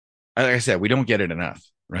 Like I said, we don't get it enough,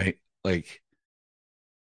 right? Like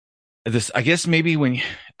this, I guess maybe when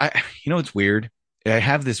it's weird. I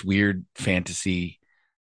have this weird fantasy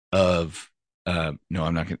of no,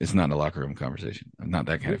 I'm not gonna, it's not a locker room conversation. I'm not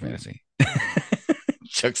that kind of fantasy.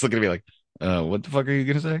 Chuck's looking at me like, what the fuck are you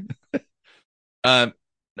gonna say? um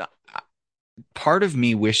Part of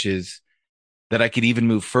me wishes that I could even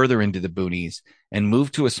move further into the boonies and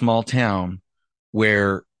move to a small town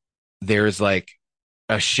where there's like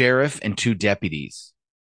a sheriff and two deputies,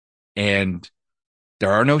 and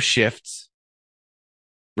there are no shifts,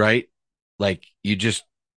 right? Like you just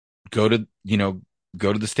go to,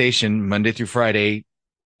 go to the station Monday through Friday,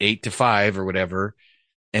 8 to 5 or whatever.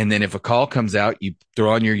 And then if a call comes out, you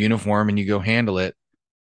throw on your uniform and you go handle it.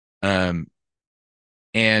 And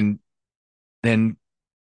then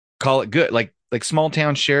call it good. Like small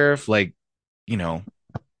town sheriff, like, you know,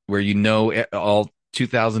 where all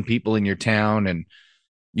 2,000 people in your town, and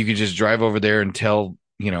you can just drive over there and tell,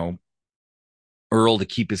 Earl to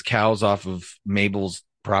keep his cows off of Mabel's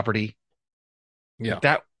property. Yeah.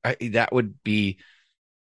 That would be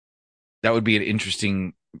an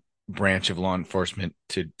interesting branch of law enforcement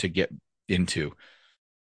to get into.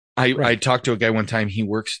 I talked to a guy one time. He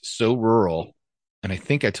works so rural, and I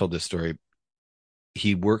think I told this story.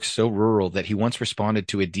 He works so rural that he once responded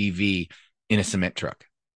to a DV in a cement truck.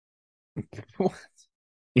 What?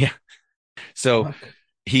 Yeah. So Fuck.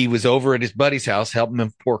 he was over at his buddy's house helping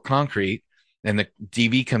him pour concrete, and the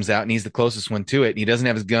DV comes out, and he's the closest one to it. And he doesn't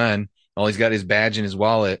have his gun. All he's got his badge in his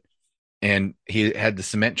wallet, and he had the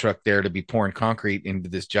cement truck there to be pouring concrete into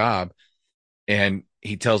this job. And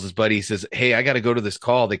he tells his buddy, he says, "Hey, I got to go to this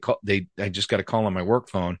call. I just got a call on my work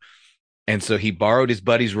phone." And so he borrowed his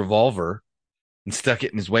buddy's revolver and stuck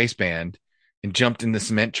it in his waistband and jumped in the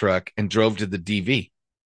cement truck and drove to the DV.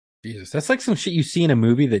 Jesus, that's like some shit you see in a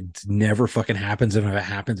movie that never fucking happens. And if it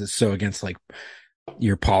happens, it's so against like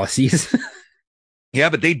your policies. Yeah,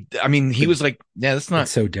 but he was like, yeah, It's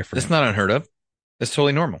so different. that's not unheard of. That's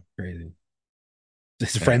totally normal. Crazy.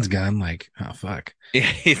 His friend's gun, like, oh fuck. Yeah,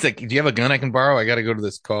 he's like, do you have a gun I can borrow? I got to go to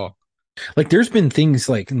this call. Like there's been things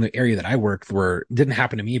like in the area that I worked where it didn't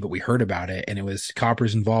happen to me, but we heard about it, and it was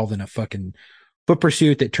coppers involved in a fucking foot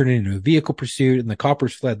pursuit that turned into a vehicle pursuit, and the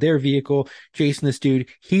coppers fled their vehicle, chasing this dude.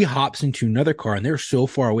 He hops into another car, and they're so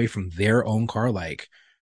far away from their own car, like,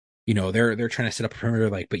 they're trying to set up a perimeter,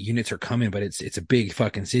 like, but units are coming, but it's a big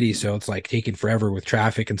fucking city, so it's like taking forever with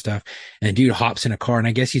traffic and stuff. And the dude hops in a car, and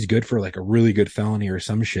I guess he's good for like a really good felony or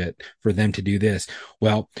some shit for them to do this.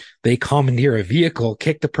 Well, they commandeer a vehicle,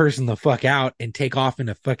 kick the person the fuck out, and take off in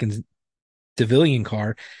a fucking civilian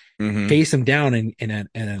car, face him down, and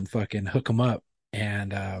then fucking hook him up.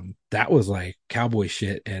 And that was like cowboy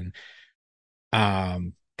shit. And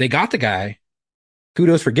they got the guy.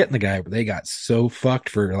 Kudos for getting the guy, but they got so fucked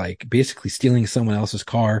for like basically stealing someone else's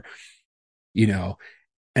car,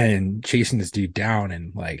 and chasing this dude down,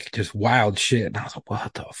 and like just wild shit. And I was like,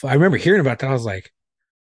 what the fuck? I remember hearing about that. I was like,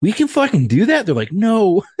 we can fucking do that? They're like,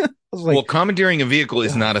 no. I was like, well, commandeering a vehicle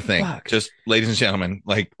is not a thing. Fuck. Just, ladies and gentlemen,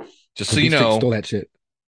 like, just so we you know, stole that shit.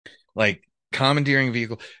 like commandeering a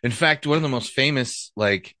vehicle. In fact, one of the most famous,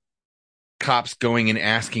 like, cops going and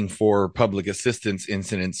asking for public assistance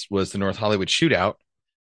incidents was the North Hollywood shootout,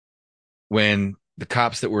 when the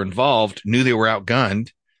cops that were involved knew they were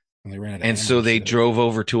outgunned. And they ran out of And ammo so they shit. drove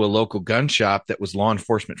over to a local gun shop that was law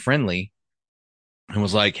enforcement friendly and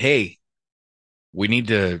was like, hey, we need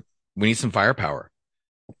some firepower.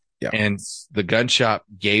 Yeah. And the gun shop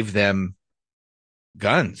gave them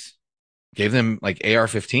guns, gave them like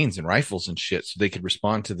AR-15s and rifles and shit so they could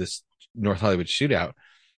respond to this North Hollywood shootout.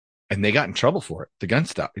 And they got in trouble for it. The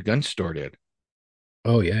gun store did.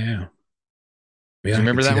 Oh yeah. Do you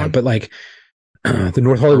remember that one? But like the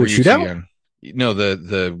North Hollywood shootout? No,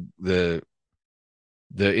 the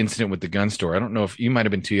incident with the gun store. I don't know if you might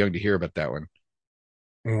have been too young to hear about that one.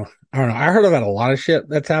 I don't know. I heard about a lot of shit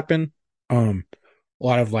that's happened. A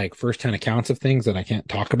lot of like first-hand accounts of things that I can't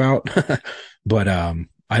talk about. But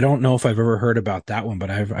I don't know if I've ever heard about that one, but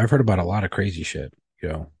I've heard about a lot of crazy shit,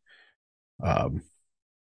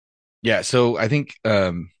 Yeah, so I think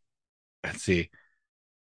let's see.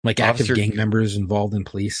 Like active gang members involved in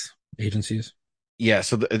police agencies. Yeah,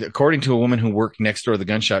 so according to a woman who worked next door to the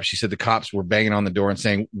gun shop, she said the cops were banging on the door and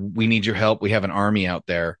saying, "We need your help. We have an army out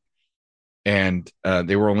there." And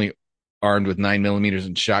they were only armed with 9mm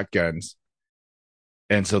and shotguns.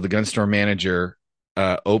 And so the gun store manager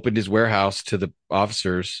opened his warehouse to the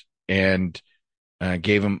officers and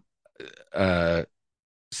gave them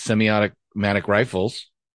semi-automatic rifles.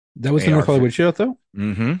 That was the North Hollywood shootout, though?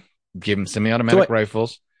 Mm-hmm. Gave them semi-automatic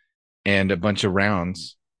rifles and a bunch of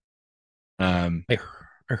rounds. I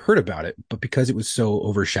heard about it, but because it was so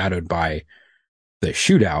overshadowed by the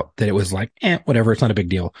shootout that it was like, whatever, it's not a big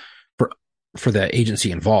deal. For for the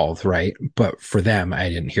agency involved, right? But for them, I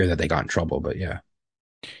didn't hear that they got in trouble. But yeah,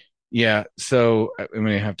 Yeah. So I'm going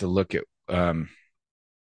to have to look at, I know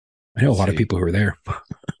a let's lot of see. people who were there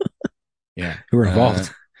Yeah. who were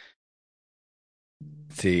involved.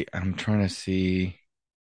 See, I'm trying to see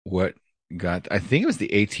what I think it was the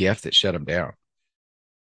ATF that shut them down.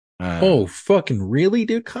 Oh, fucking really,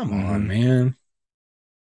 dude? Come on, Mhm. man.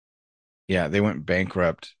 Yeah, they went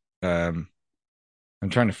bankrupt. I'm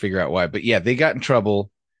trying to figure out why, but yeah, they got in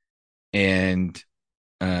trouble, and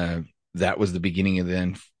uh, that was the beginning of the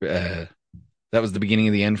end. That was the beginning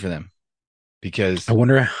of the end for them I because,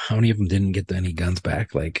 wonder how many of them didn't get any guns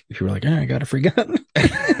back. Like, if you were like, I got a free gun.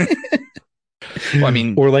 well, I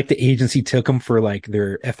mean, Or like the agency took them for like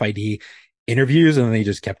their FID interviews and then they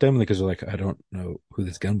just kept them because they're like, I don't know who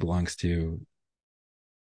this gun belongs to.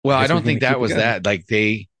 I well, I guess we're don't going to think that keep the was gun. that. Like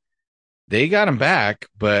they got them back,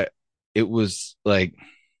 but it was like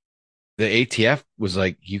the ATF was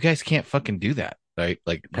like, you guys can't fucking do that, right?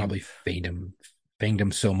 Like Probably fanged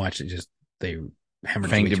them so much it just they hemorrhaged way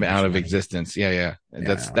fanged him too much out of money. existence. Yeah, yeah. And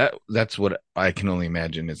Yeah, that's what I can only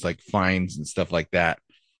imagine. It's like fines and stuff like that.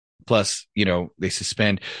 Plus, they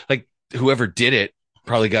suspend like whoever did it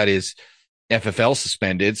probably got his FFL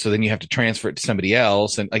suspended. So then you have to transfer it to somebody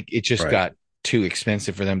else. And like it just right. got too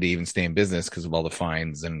expensive for them to even stay in business because of all the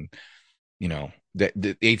fines. And,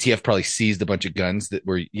 the ATF probably seized a bunch of guns that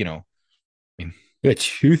were, I mean, Yeah,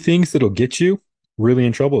 two things that'll get you really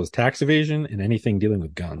in trouble is tax evasion and anything dealing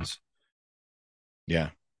with guns. yeah.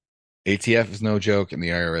 ATF is no joke and the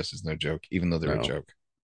IRS is no joke, even though they're a No. joke.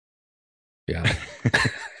 Yeah. I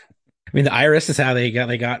mean, the IRS is how they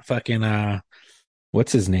got fucking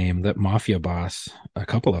what's his name? That mafia boss. A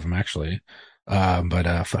couple of them actually.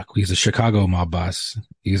 But fuck, he's a Chicago mob boss.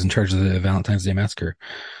 He was in charge of the Valentine's Day massacre.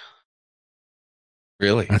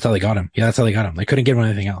 Really? That's how they got him. Yeah, that's how they got him. They couldn't get him on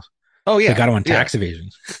anything else. Oh, They yeah. got him on Yeah. tax evasion.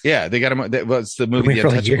 Yeah. They got him. That was the movie, Wait The for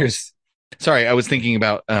like Untouchables. years. Sorry. I was thinking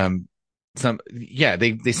about,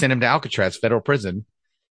 they sent him to Alcatraz federal prison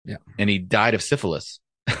Yeah, and he died of syphilis.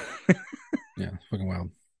 yeah, it's fucking wild.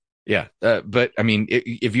 Yeah, but I mean,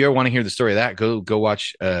 if you ever want to hear the story of that, go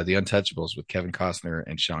watch The Untouchables with Kevin Costner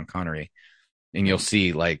and Sean Connery, and you'll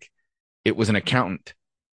see like it was an accountant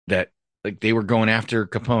that like they were going after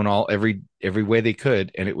Capone every way they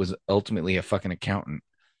could, and it was ultimately a fucking accountant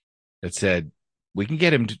that said we can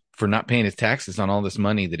get him for not paying his taxes on all this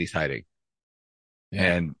money that he's hiding,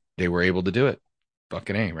 Yeah, and they were able to do it.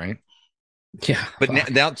 Fucking A, right? yeah. But Fuck.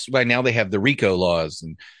 that's why now they have the RICO laws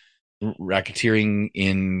and racketeering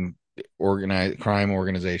in organized crime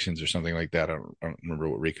organizations or something like that. I don't remember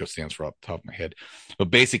what RICO stands for off the top of my head. But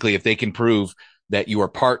basically, if they can prove that you are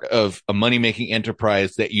part of a money making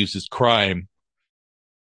enterprise that uses crime,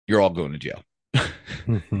 you're all going to jail.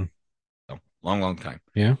 Mhm. So, long, long time.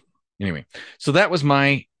 Yeah. Anyway, so that was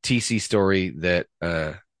my TC story that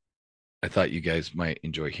I thought you guys might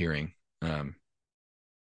enjoy hearing.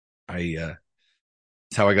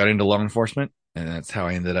 It's how I got into law enforcement, and that's how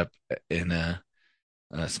I ended up in a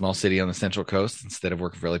small city on the Central Coast instead of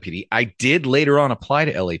working for LAPD. I did later on apply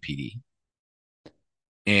to LAPD,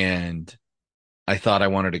 and I thought I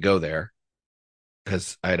wanted to go there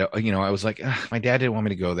because I was like, my dad didn't want me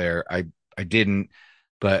to go there. I didn't,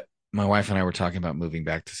 but my wife and I were talking about moving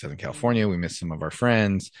back to Southern California. We missed some of our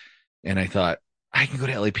friends, and I thought I can go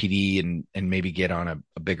to LAPD and maybe get on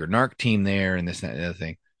a bigger narc team there and this and that and the other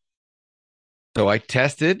thing. So I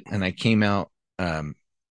tested and I came out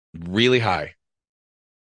really high,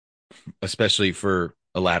 especially for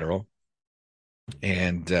a lateral.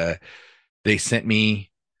 And they sent me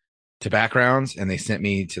to backgrounds and they sent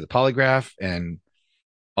me to the polygraph and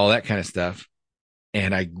all that kind of stuff.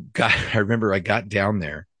 And I remember I got down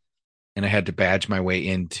there and I had to badge my way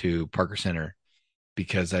into Parker Center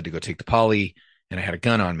because I had to go take the poly and I had a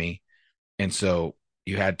gun on me. And so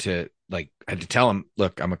I had to tell them,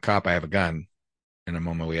 look, I'm a cop, I have a gun, and I'm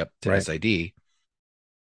on my way up to Right. SID.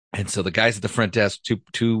 And so the guys at the front desk,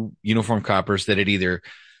 two uniformed coppers that had either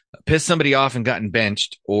pissed somebody off and gotten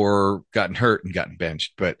benched or gotten hurt and gotten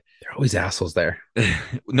benched. But They're always assholes there.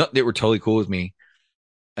 no, they were totally cool with me.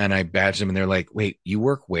 And I badged them and they're like, wait, you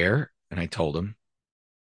work where? And I told them.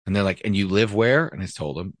 And they're like, and you live where? And I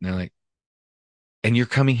told them. And they're like, and you're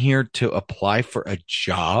coming here to apply for a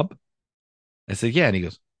job? I said, yeah. And he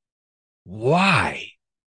goes, why?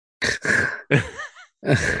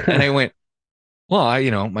 And I went,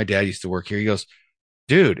 well, my dad used to work here. He goes,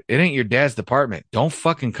 dude, it ain't your dad's department. Don't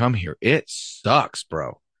fucking come here. It sucks,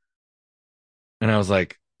 bro. And I was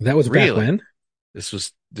like, That was back really? when?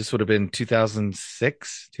 This would have been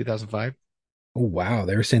 2006, 2005. Oh wow,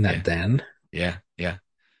 they were saying Yeah. that then. Yeah. Yeah.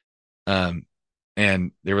 Um,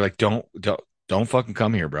 And they were like, don't fucking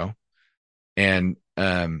come here, bro. And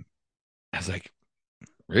I was like,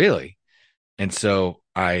 really? And so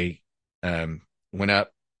I went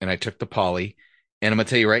up and I took the poly. And I'm gonna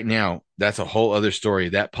tell you right now, that's a whole other story.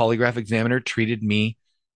 That polygraph examiner treated me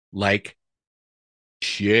like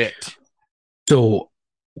shit. So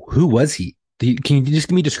who was he? Can you just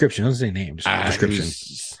give me a description? Don't say name, just a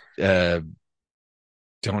description.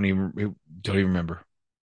 Don't even remember.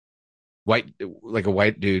 White, like a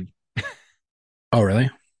white dude. Oh,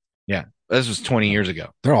 really? Yeah, this was 20 years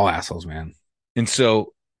ago. They're all assholes, man. And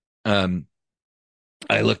so,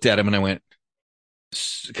 I looked at him and I went,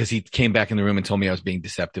 because he came back in the room and told me I was being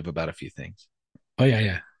deceptive about a few things. Oh,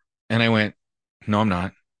 yeah. And I went, no, I'm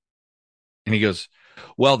not. And he goes,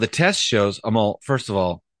 well, the test shows first of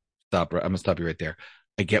all, I'm going to stop you right there.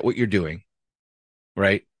 I get what you're doing.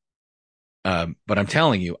 Right. But I'm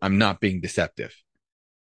telling you, I'm not being deceptive.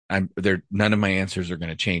 None of my answers are going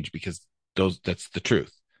to change because that's the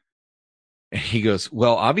truth. And he goes,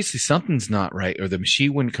 well, obviously something's not right, or the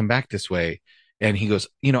machine wouldn't come back this way. And he goes,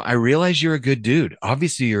 I realize you're a good dude.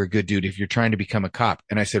 Obviously you're a good dude if you're trying to become a cop.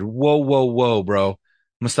 And I said, whoa, bro. I'm going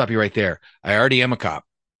to stop you right there. I already am a cop.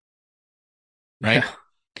 Right. Yeah.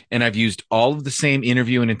 And I've used all of the same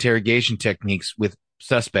interview and interrogation techniques with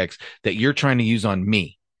suspects that you're trying to use on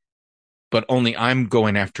me, but only I'm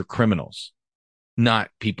going after criminals, not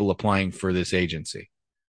people applying for this agency.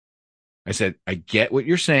 I said, I get what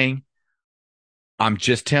you're saying. I'm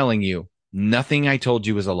just telling you, nothing I told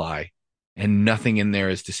you is a lie and nothing in there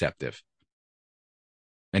is deceptive.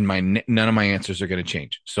 And none of my answers are going to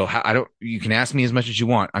change. So you can ask me as much as you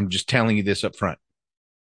want. I'm just telling you this up front.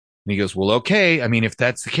 And he goes, well, okay. I mean, if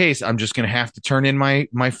that's the case, I'm just going to have to turn in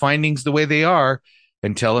my findings the way they are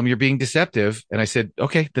and tell them you're being deceptive. And I said,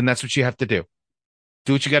 okay, then that's what you have to do.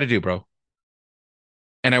 Do what you got to do, bro.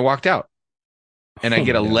 And I walked out and I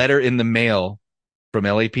get a letter in the mail from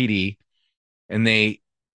LAPD. And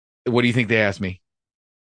what do you think they asked me?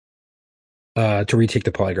 To retake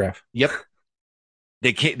the polygraph. Yep.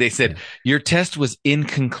 They said, your test was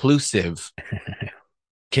inconclusive.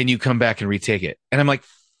 Can you come back and retake it? And I'm like,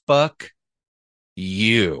 fuck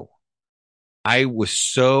you. I was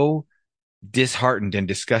so disheartened and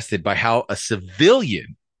disgusted by how a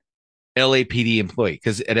civilian LAPD employee,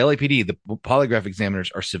 because at LAPD, the polygraph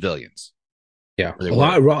examiners are civilians. Yeah. A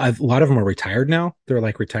lot of them are retired now. They're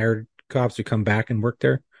like retired cops who come back and work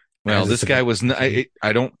there. Well, this guy was not,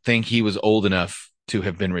 I don't think he was old enough to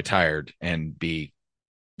have been retired and be,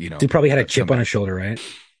 he probably had a chip on his shoulder, right?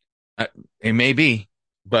 It may be,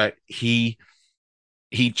 but he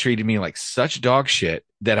treated me like such dog shit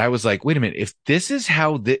that I was like, wait a minute, if this is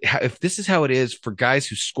how it is for guys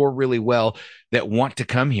who score really well that want to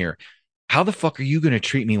come here, how the fuck are you going to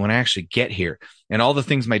treat me when I actually get here? And all the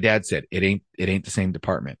things my dad said, it ain't the same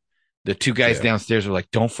department. The two guys downstairs are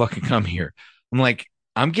like, don't fucking come here. I'm like,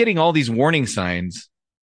 I'm getting all these warning signs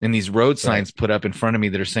and these road signs put up in front of me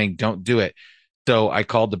that are saying, don't do it. So I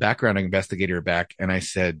called the background investigator back and I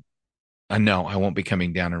said, no, I won't be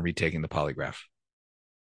coming down and retaking the polygraph.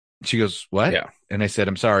 She goes, what? Yeah. And I said,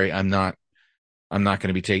 I'm sorry. I'm not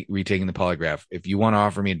going to be retaking the polygraph. If you want to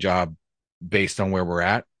offer me a job based on where we're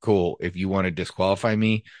at, cool. If you want to disqualify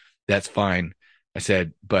me, that's fine. I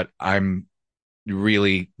said, but I'm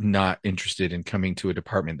really not interested in coming to a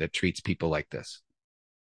department that treats people like this.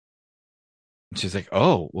 And she's like,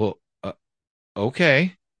 oh, well,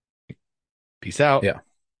 okay. Peace out. Yeah.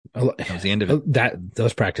 That was the end of it.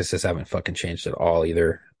 Those practices haven't fucking changed at all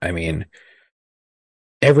either. I mean,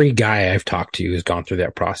 every guy I've talked to who's gone through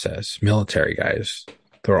that process, military guys,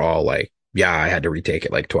 they're all like, yeah, I had to retake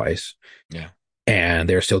it like twice. Yeah. And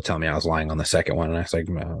they're still telling me I was lying on the second one. And I was like,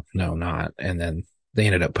 no, not. And then they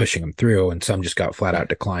ended up pushing them through and some just got flat out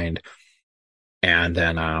declined. And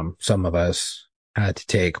then some of us had to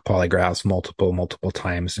take polygraphs multiple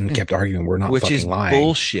times and kept arguing we're not fucking lying. Which is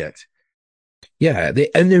bullshit. Yeah.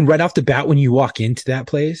 And then right off the bat, when you walk into that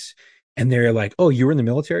place and they're like, oh, you were in the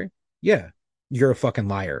military? Yeah. You're a fucking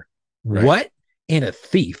liar. Right. What? And a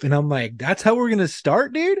thief. And I'm like, that's how we're going to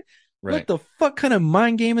start, dude? Right. What the fuck kind of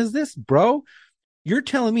mind game is this, bro? You're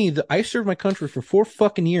telling me that I served my country for 4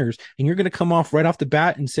 fucking years and you're going to come off right off the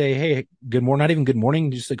bat and say, hey, good morning, not even good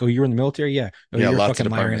morning. Just like, oh, you were in the military? Yeah. Oh, yeah, you're lots a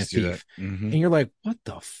fucking of liar and a thief. Mm-hmm. And you're like, what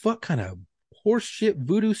the fuck kind of horse shit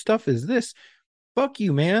voodoo stuff is this? Fuck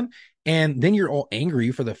you, man. And then you're all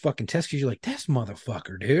angry for the fucking test because you're like, this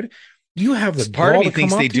motherfucker, dude. You have the part of me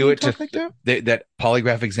thinks they do it like that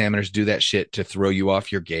polygraph examiners do that shit to throw you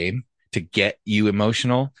off your game, to get you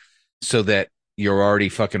emotional so that you're already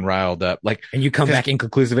fucking riled up. Like, And you come back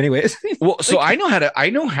inconclusive anyways. well, so I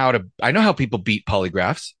know how people beat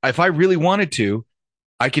polygraphs. If I really wanted to,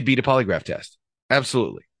 I could beat a polygraph test.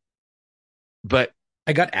 Absolutely. But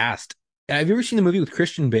I got asked, have you ever seen the movie with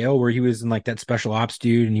Christian Bale where he was in like that special ops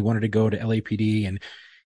dude and he wanted to go to LAPD and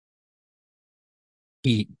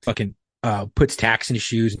he fucking puts tacks in his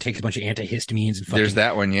shoes and takes a bunch of antihistamines and fucking there's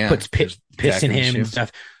that one, yeah. puts piss tack in in the him and shoe.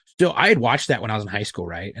 stuff. So I had watched that when I was in high school,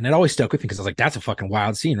 right? And it always stuck with me because I was like, that's a fucking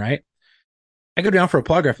wild scene, right? I go down for a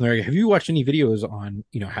polygraph and they're like, have you watched any videos on,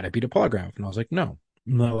 how to beat a polygraph? And I was like, no.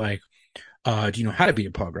 And they're like, do you know how to beat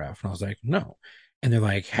a polygraph? And I was like, no. And they're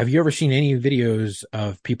like, have you ever seen any videos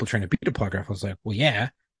of people trying to beat a polygraph? I was like, well, yeah.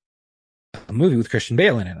 A movie with Christian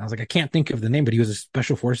Bale in it. And I was like, I can't think of the name, but he was a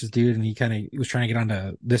special forces dude and he was trying to get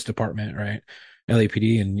onto this department, right?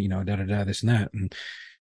 LAPD and, this and that. And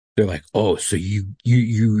they're like, oh, so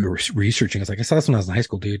you were researching. I was like, I saw this when I was in high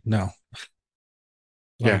school, dude. No. I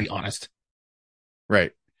want to be honest.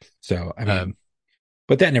 Right. So, I mean,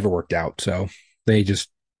 but that never worked out. So they just,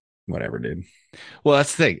 whatever, dude. Well,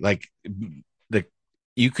 that's the thing. Like,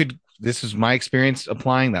 this was my experience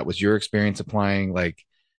applying. That was your experience applying. Like,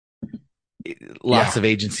 lots of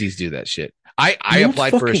agencies do that shit. I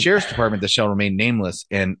applied for a sheriff's department that shall remain nameless,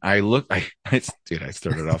 and I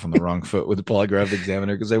started off on the wrong foot with the polygraph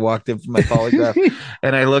examiner because I walked in for my polygraph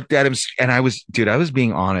and I looked at him and I was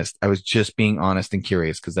being honest. I was just being honest and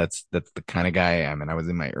curious because that's the kind of guy I am. And I was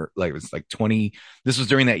in my, it was like 20, this was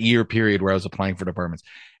during that year period where I was applying for departments,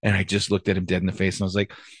 and I just looked at him dead in the face and I was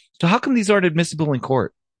like, so how come these aren't admissible in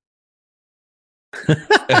court?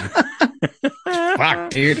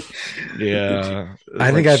 Fuck, dude. Yeah.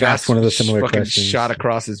 I think I've asked one of the similar questions. Shot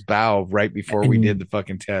across his bow right before we did the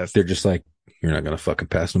fucking test. They're just like, you're not going to fucking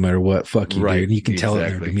pass no matter what. Fuck you, dude. And you can tell it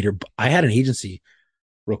in your demeanor. I had an agency,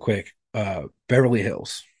 real quick, Beverly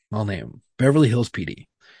Hills. I'll name them. Beverly Hills PD.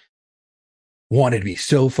 Wanted me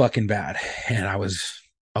so fucking bad. And I was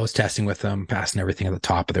testing with them, passing everything at the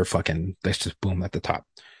top of their fucking, let's just boom at the top.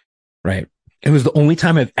 Right. It was the only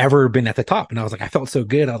time I've ever been at the top. And I was like, I felt so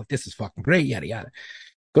good. I was like, this is fucking great. Yada, yada.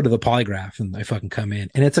 Go to the polygraph and I fucking come in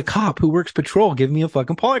and it's a cop who works patrol giving me a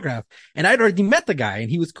fucking polygraph. And I'd already met the guy and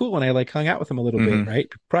he was cool. And I like hung out with him a little bit, right?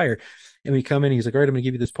 Prior. And we come in, he's like, all right, I'm going to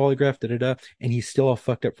give you this polygraph, da, da, da. And he's still all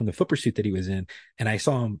fucked up from the foot pursuit that he was in. And I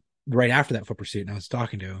saw him right after that foot pursuit and I was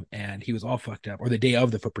talking to him and he was all fucked up, or the day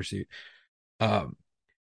of the foot pursuit.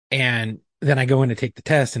 And then I go in to take the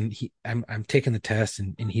test and I'm taking the test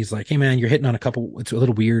and he's like, hey man, you're hitting on a couple, it's a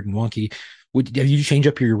little weird and wonky. Have you change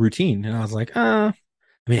up your routine? And I was like, I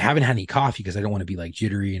mean, I haven't had any coffee because I don't want to be like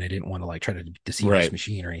jittery and I didn't want to like try to deceive this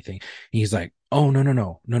machine or anything. And he's like, oh,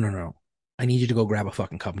 no. I need you to go grab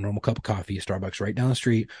a normal cup of coffee at Starbucks right down the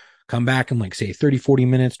street, come back in like say 30, 40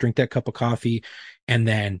 minutes, drink that cup of coffee. And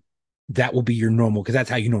then that will be your normal, because that's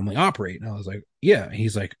how you normally operate. And I was like, yeah. And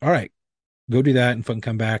he's like, all right, go do that and fucking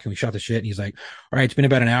come back. And we shot the shit. And he's like, all right, it's been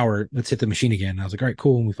about an hour. Let's hit the machine again. And I was like, all right,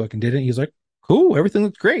 cool. And we fucking did it. And he's like, cool. Everything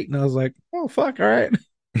looks great. And I was like, oh, fuck. All right.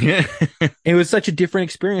 Yeah. It was such a different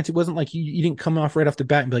experience. It wasn't like you didn't come off right off the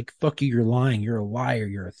bat and be like, fuck you, you're lying. You're a liar.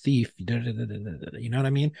 You're a thief. You know what I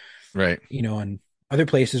mean? Right. And other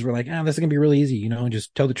places were like, this is going to be really easy, and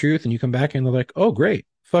just tell the truth. And you come back and they're like, oh, great.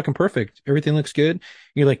 Fucking perfect. Everything looks good. And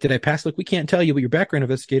you're like, did I pass? Look, we can't tell you, but you're background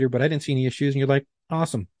investigator, but I didn't see any issues. And you're like,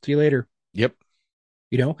 awesome. See you later. Yep.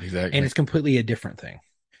 Exactly. And it's completely a different thing.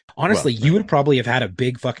 Honestly, you would probably have had a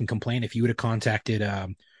big fucking complaint if you would have contacted,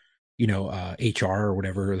 HR or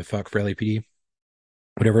whatever the fuck for LAPD,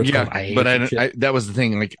 whatever it's called. But I that was the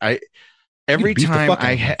thing. Like every time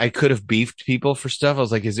I could have beefed people for stuff, I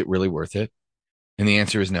was like, is it really worth it? And the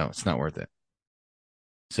answer is no, it's not worth it.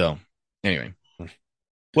 So anyway,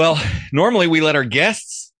 well, normally we let our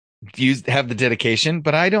guests have the dedication,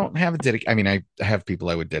 but I don't have a dedication. I mean, I have people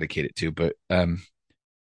I would dedicate it to, but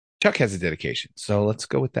Chuck has a dedication. So let's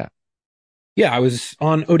go with that. Yeah, I was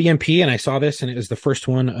on ODMP and I saw this and it was the first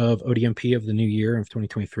one of ODMP of the new year of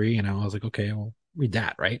 2023. And I was like, okay, I'll read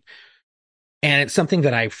that. Right. And it's something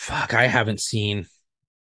that I haven't seen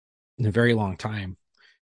in a very long time.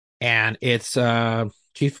 And it's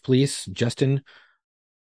Chief of Police Justin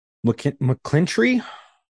McClintrey.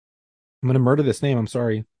 I'm going to murder this name. I'm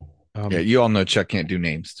sorry. You all know Chuck can't do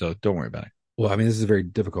names, so don't worry about it. Well, I mean, this is a very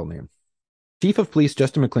difficult name. Chief of Police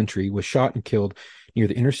Justin McClintrey was shot and killed near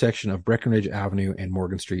the intersection of Breckenridge Avenue and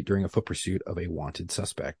Morgan Street during a foot pursuit of a wanted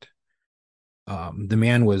suspect. The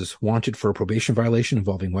man was wanted for a probation violation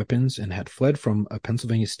involving weapons and had fled from a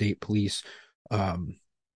Pennsylvania State Police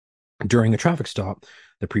during a traffic stop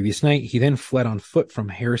the previous night. He then fled on foot from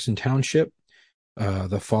Harrison Township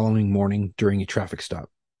the following morning during a traffic stop.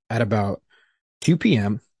 At about 2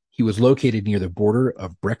 p.m., he He was located near the border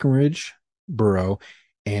of Breckenridge Borough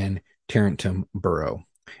and Tarentum Borough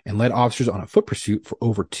and led officers on a foot pursuit for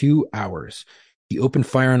over 2 hours. He opened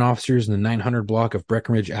fire on officers in the 900 block of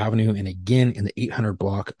Breckenridge Avenue and again in the 800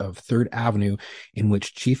 block of 3rd Avenue, in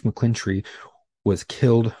which Chief McClintry was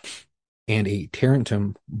killed and a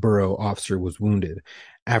Tarentum Borough officer was wounded.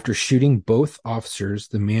 After shooting both officers,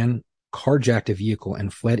 the man carjacked a vehicle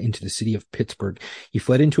and fled into the city of Pittsburgh. He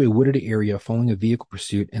fled into a wooded area following a vehicle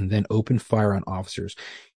pursuit and then opened fire on officers.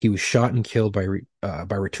 He was shot and killed by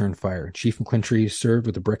return fire. Chief McClintry served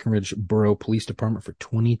with the Breckenridge Borough Police Department for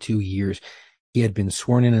 22 years. He had been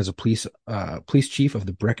sworn in as a police chief of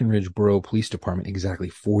the Breckenridge Borough Police Department exactly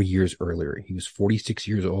 4 years earlier. He was 46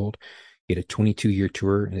 years old. He had a 22-year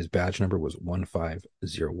tour, and his badge number was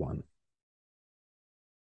 1501.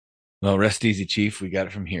 Well, rest easy, Chief. We got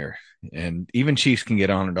it from here. And even chiefs can get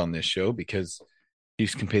honored on this show because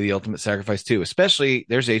chiefs can pay the ultimate sacrifice too. Especially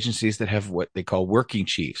there's agencies that have what they call working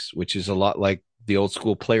chiefs, which is a lot like the old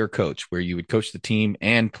school player coach, where you would coach the team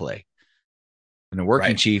and play. And a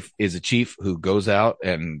working chief is a chief who goes out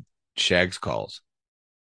and shags calls.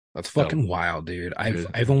 That's fucking wild, dude.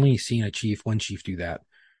 I've only seen one chief do that.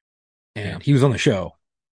 And he was on the show.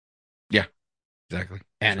 Yeah, exactly.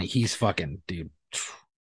 And he's fucking, dude,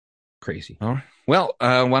 crazy. All right. Well,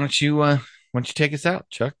 why don't you take us out,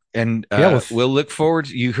 Chuck? And we'll look forward.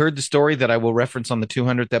 You heard the story that I will reference on the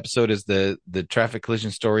 200th episode as the traffic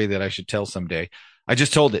collision story that I should tell someday. I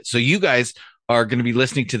just told it. So you guys are going to be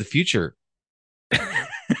listening to the future.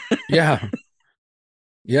 Yeah.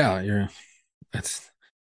 That's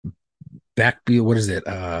back. What is it?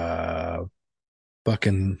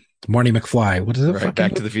 Fucking Marty McFly. What is it? Right,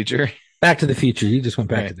 Back to the Future. Back to the Future. You just went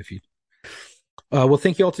back to the future. Well,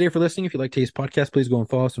 thank you all today for listening. If you like today's podcast, please go and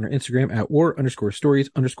follow us on our Instagram at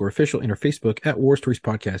war_stories_official and our Facebook at War Stories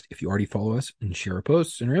Podcast. If you already follow us and share our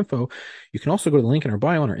posts and our info, you can also go to the link in our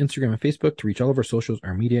bio on our Instagram and Facebook to reach all of our socials,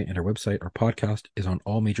 our media, and our website. Our podcast is on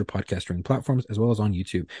all major podcast streaming platforms as well as on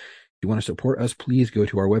YouTube. If you want to support us, please go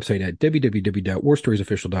to our website at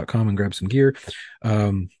www.warstoriesofficial.com and grab some gear.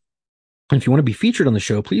 And if you want to be featured on the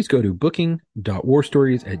show, please go to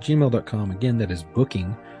booking.warstories@gmail.com. Again, that is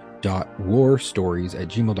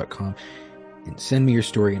booking.warstories@gmail.com and send me your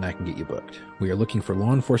story and I can get you booked. We are looking for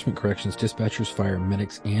law enforcement, corrections, dispatchers, fire,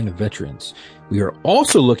 medics, and veterans. We are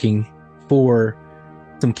also looking for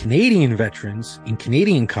some Canadian veterans and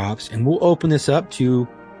Canadian cops, and we'll open this up to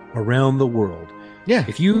around the world. Yeah.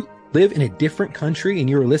 If you live in a different country and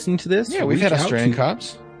you're listening to this, we've had Australian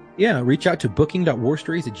cops. Yeah, reach out to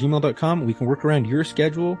booking.warstories@gmail.com. We can work around your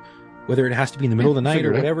schedule, whether it has to be in the middle of the night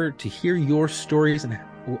or whatever, to hear your stories and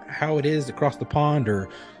how it is across the pond or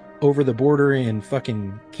over the border in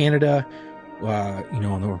fucking Canada,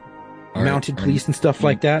 on the mounted police and stuff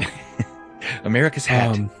like that. America's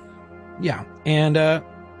hat. Yeah. And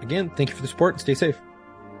again, thank you for the support and stay safe.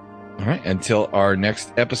 All right. Until our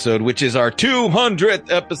next episode, which is our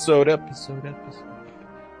 200th episode.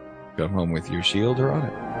 Go home with your shield or on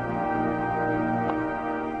it.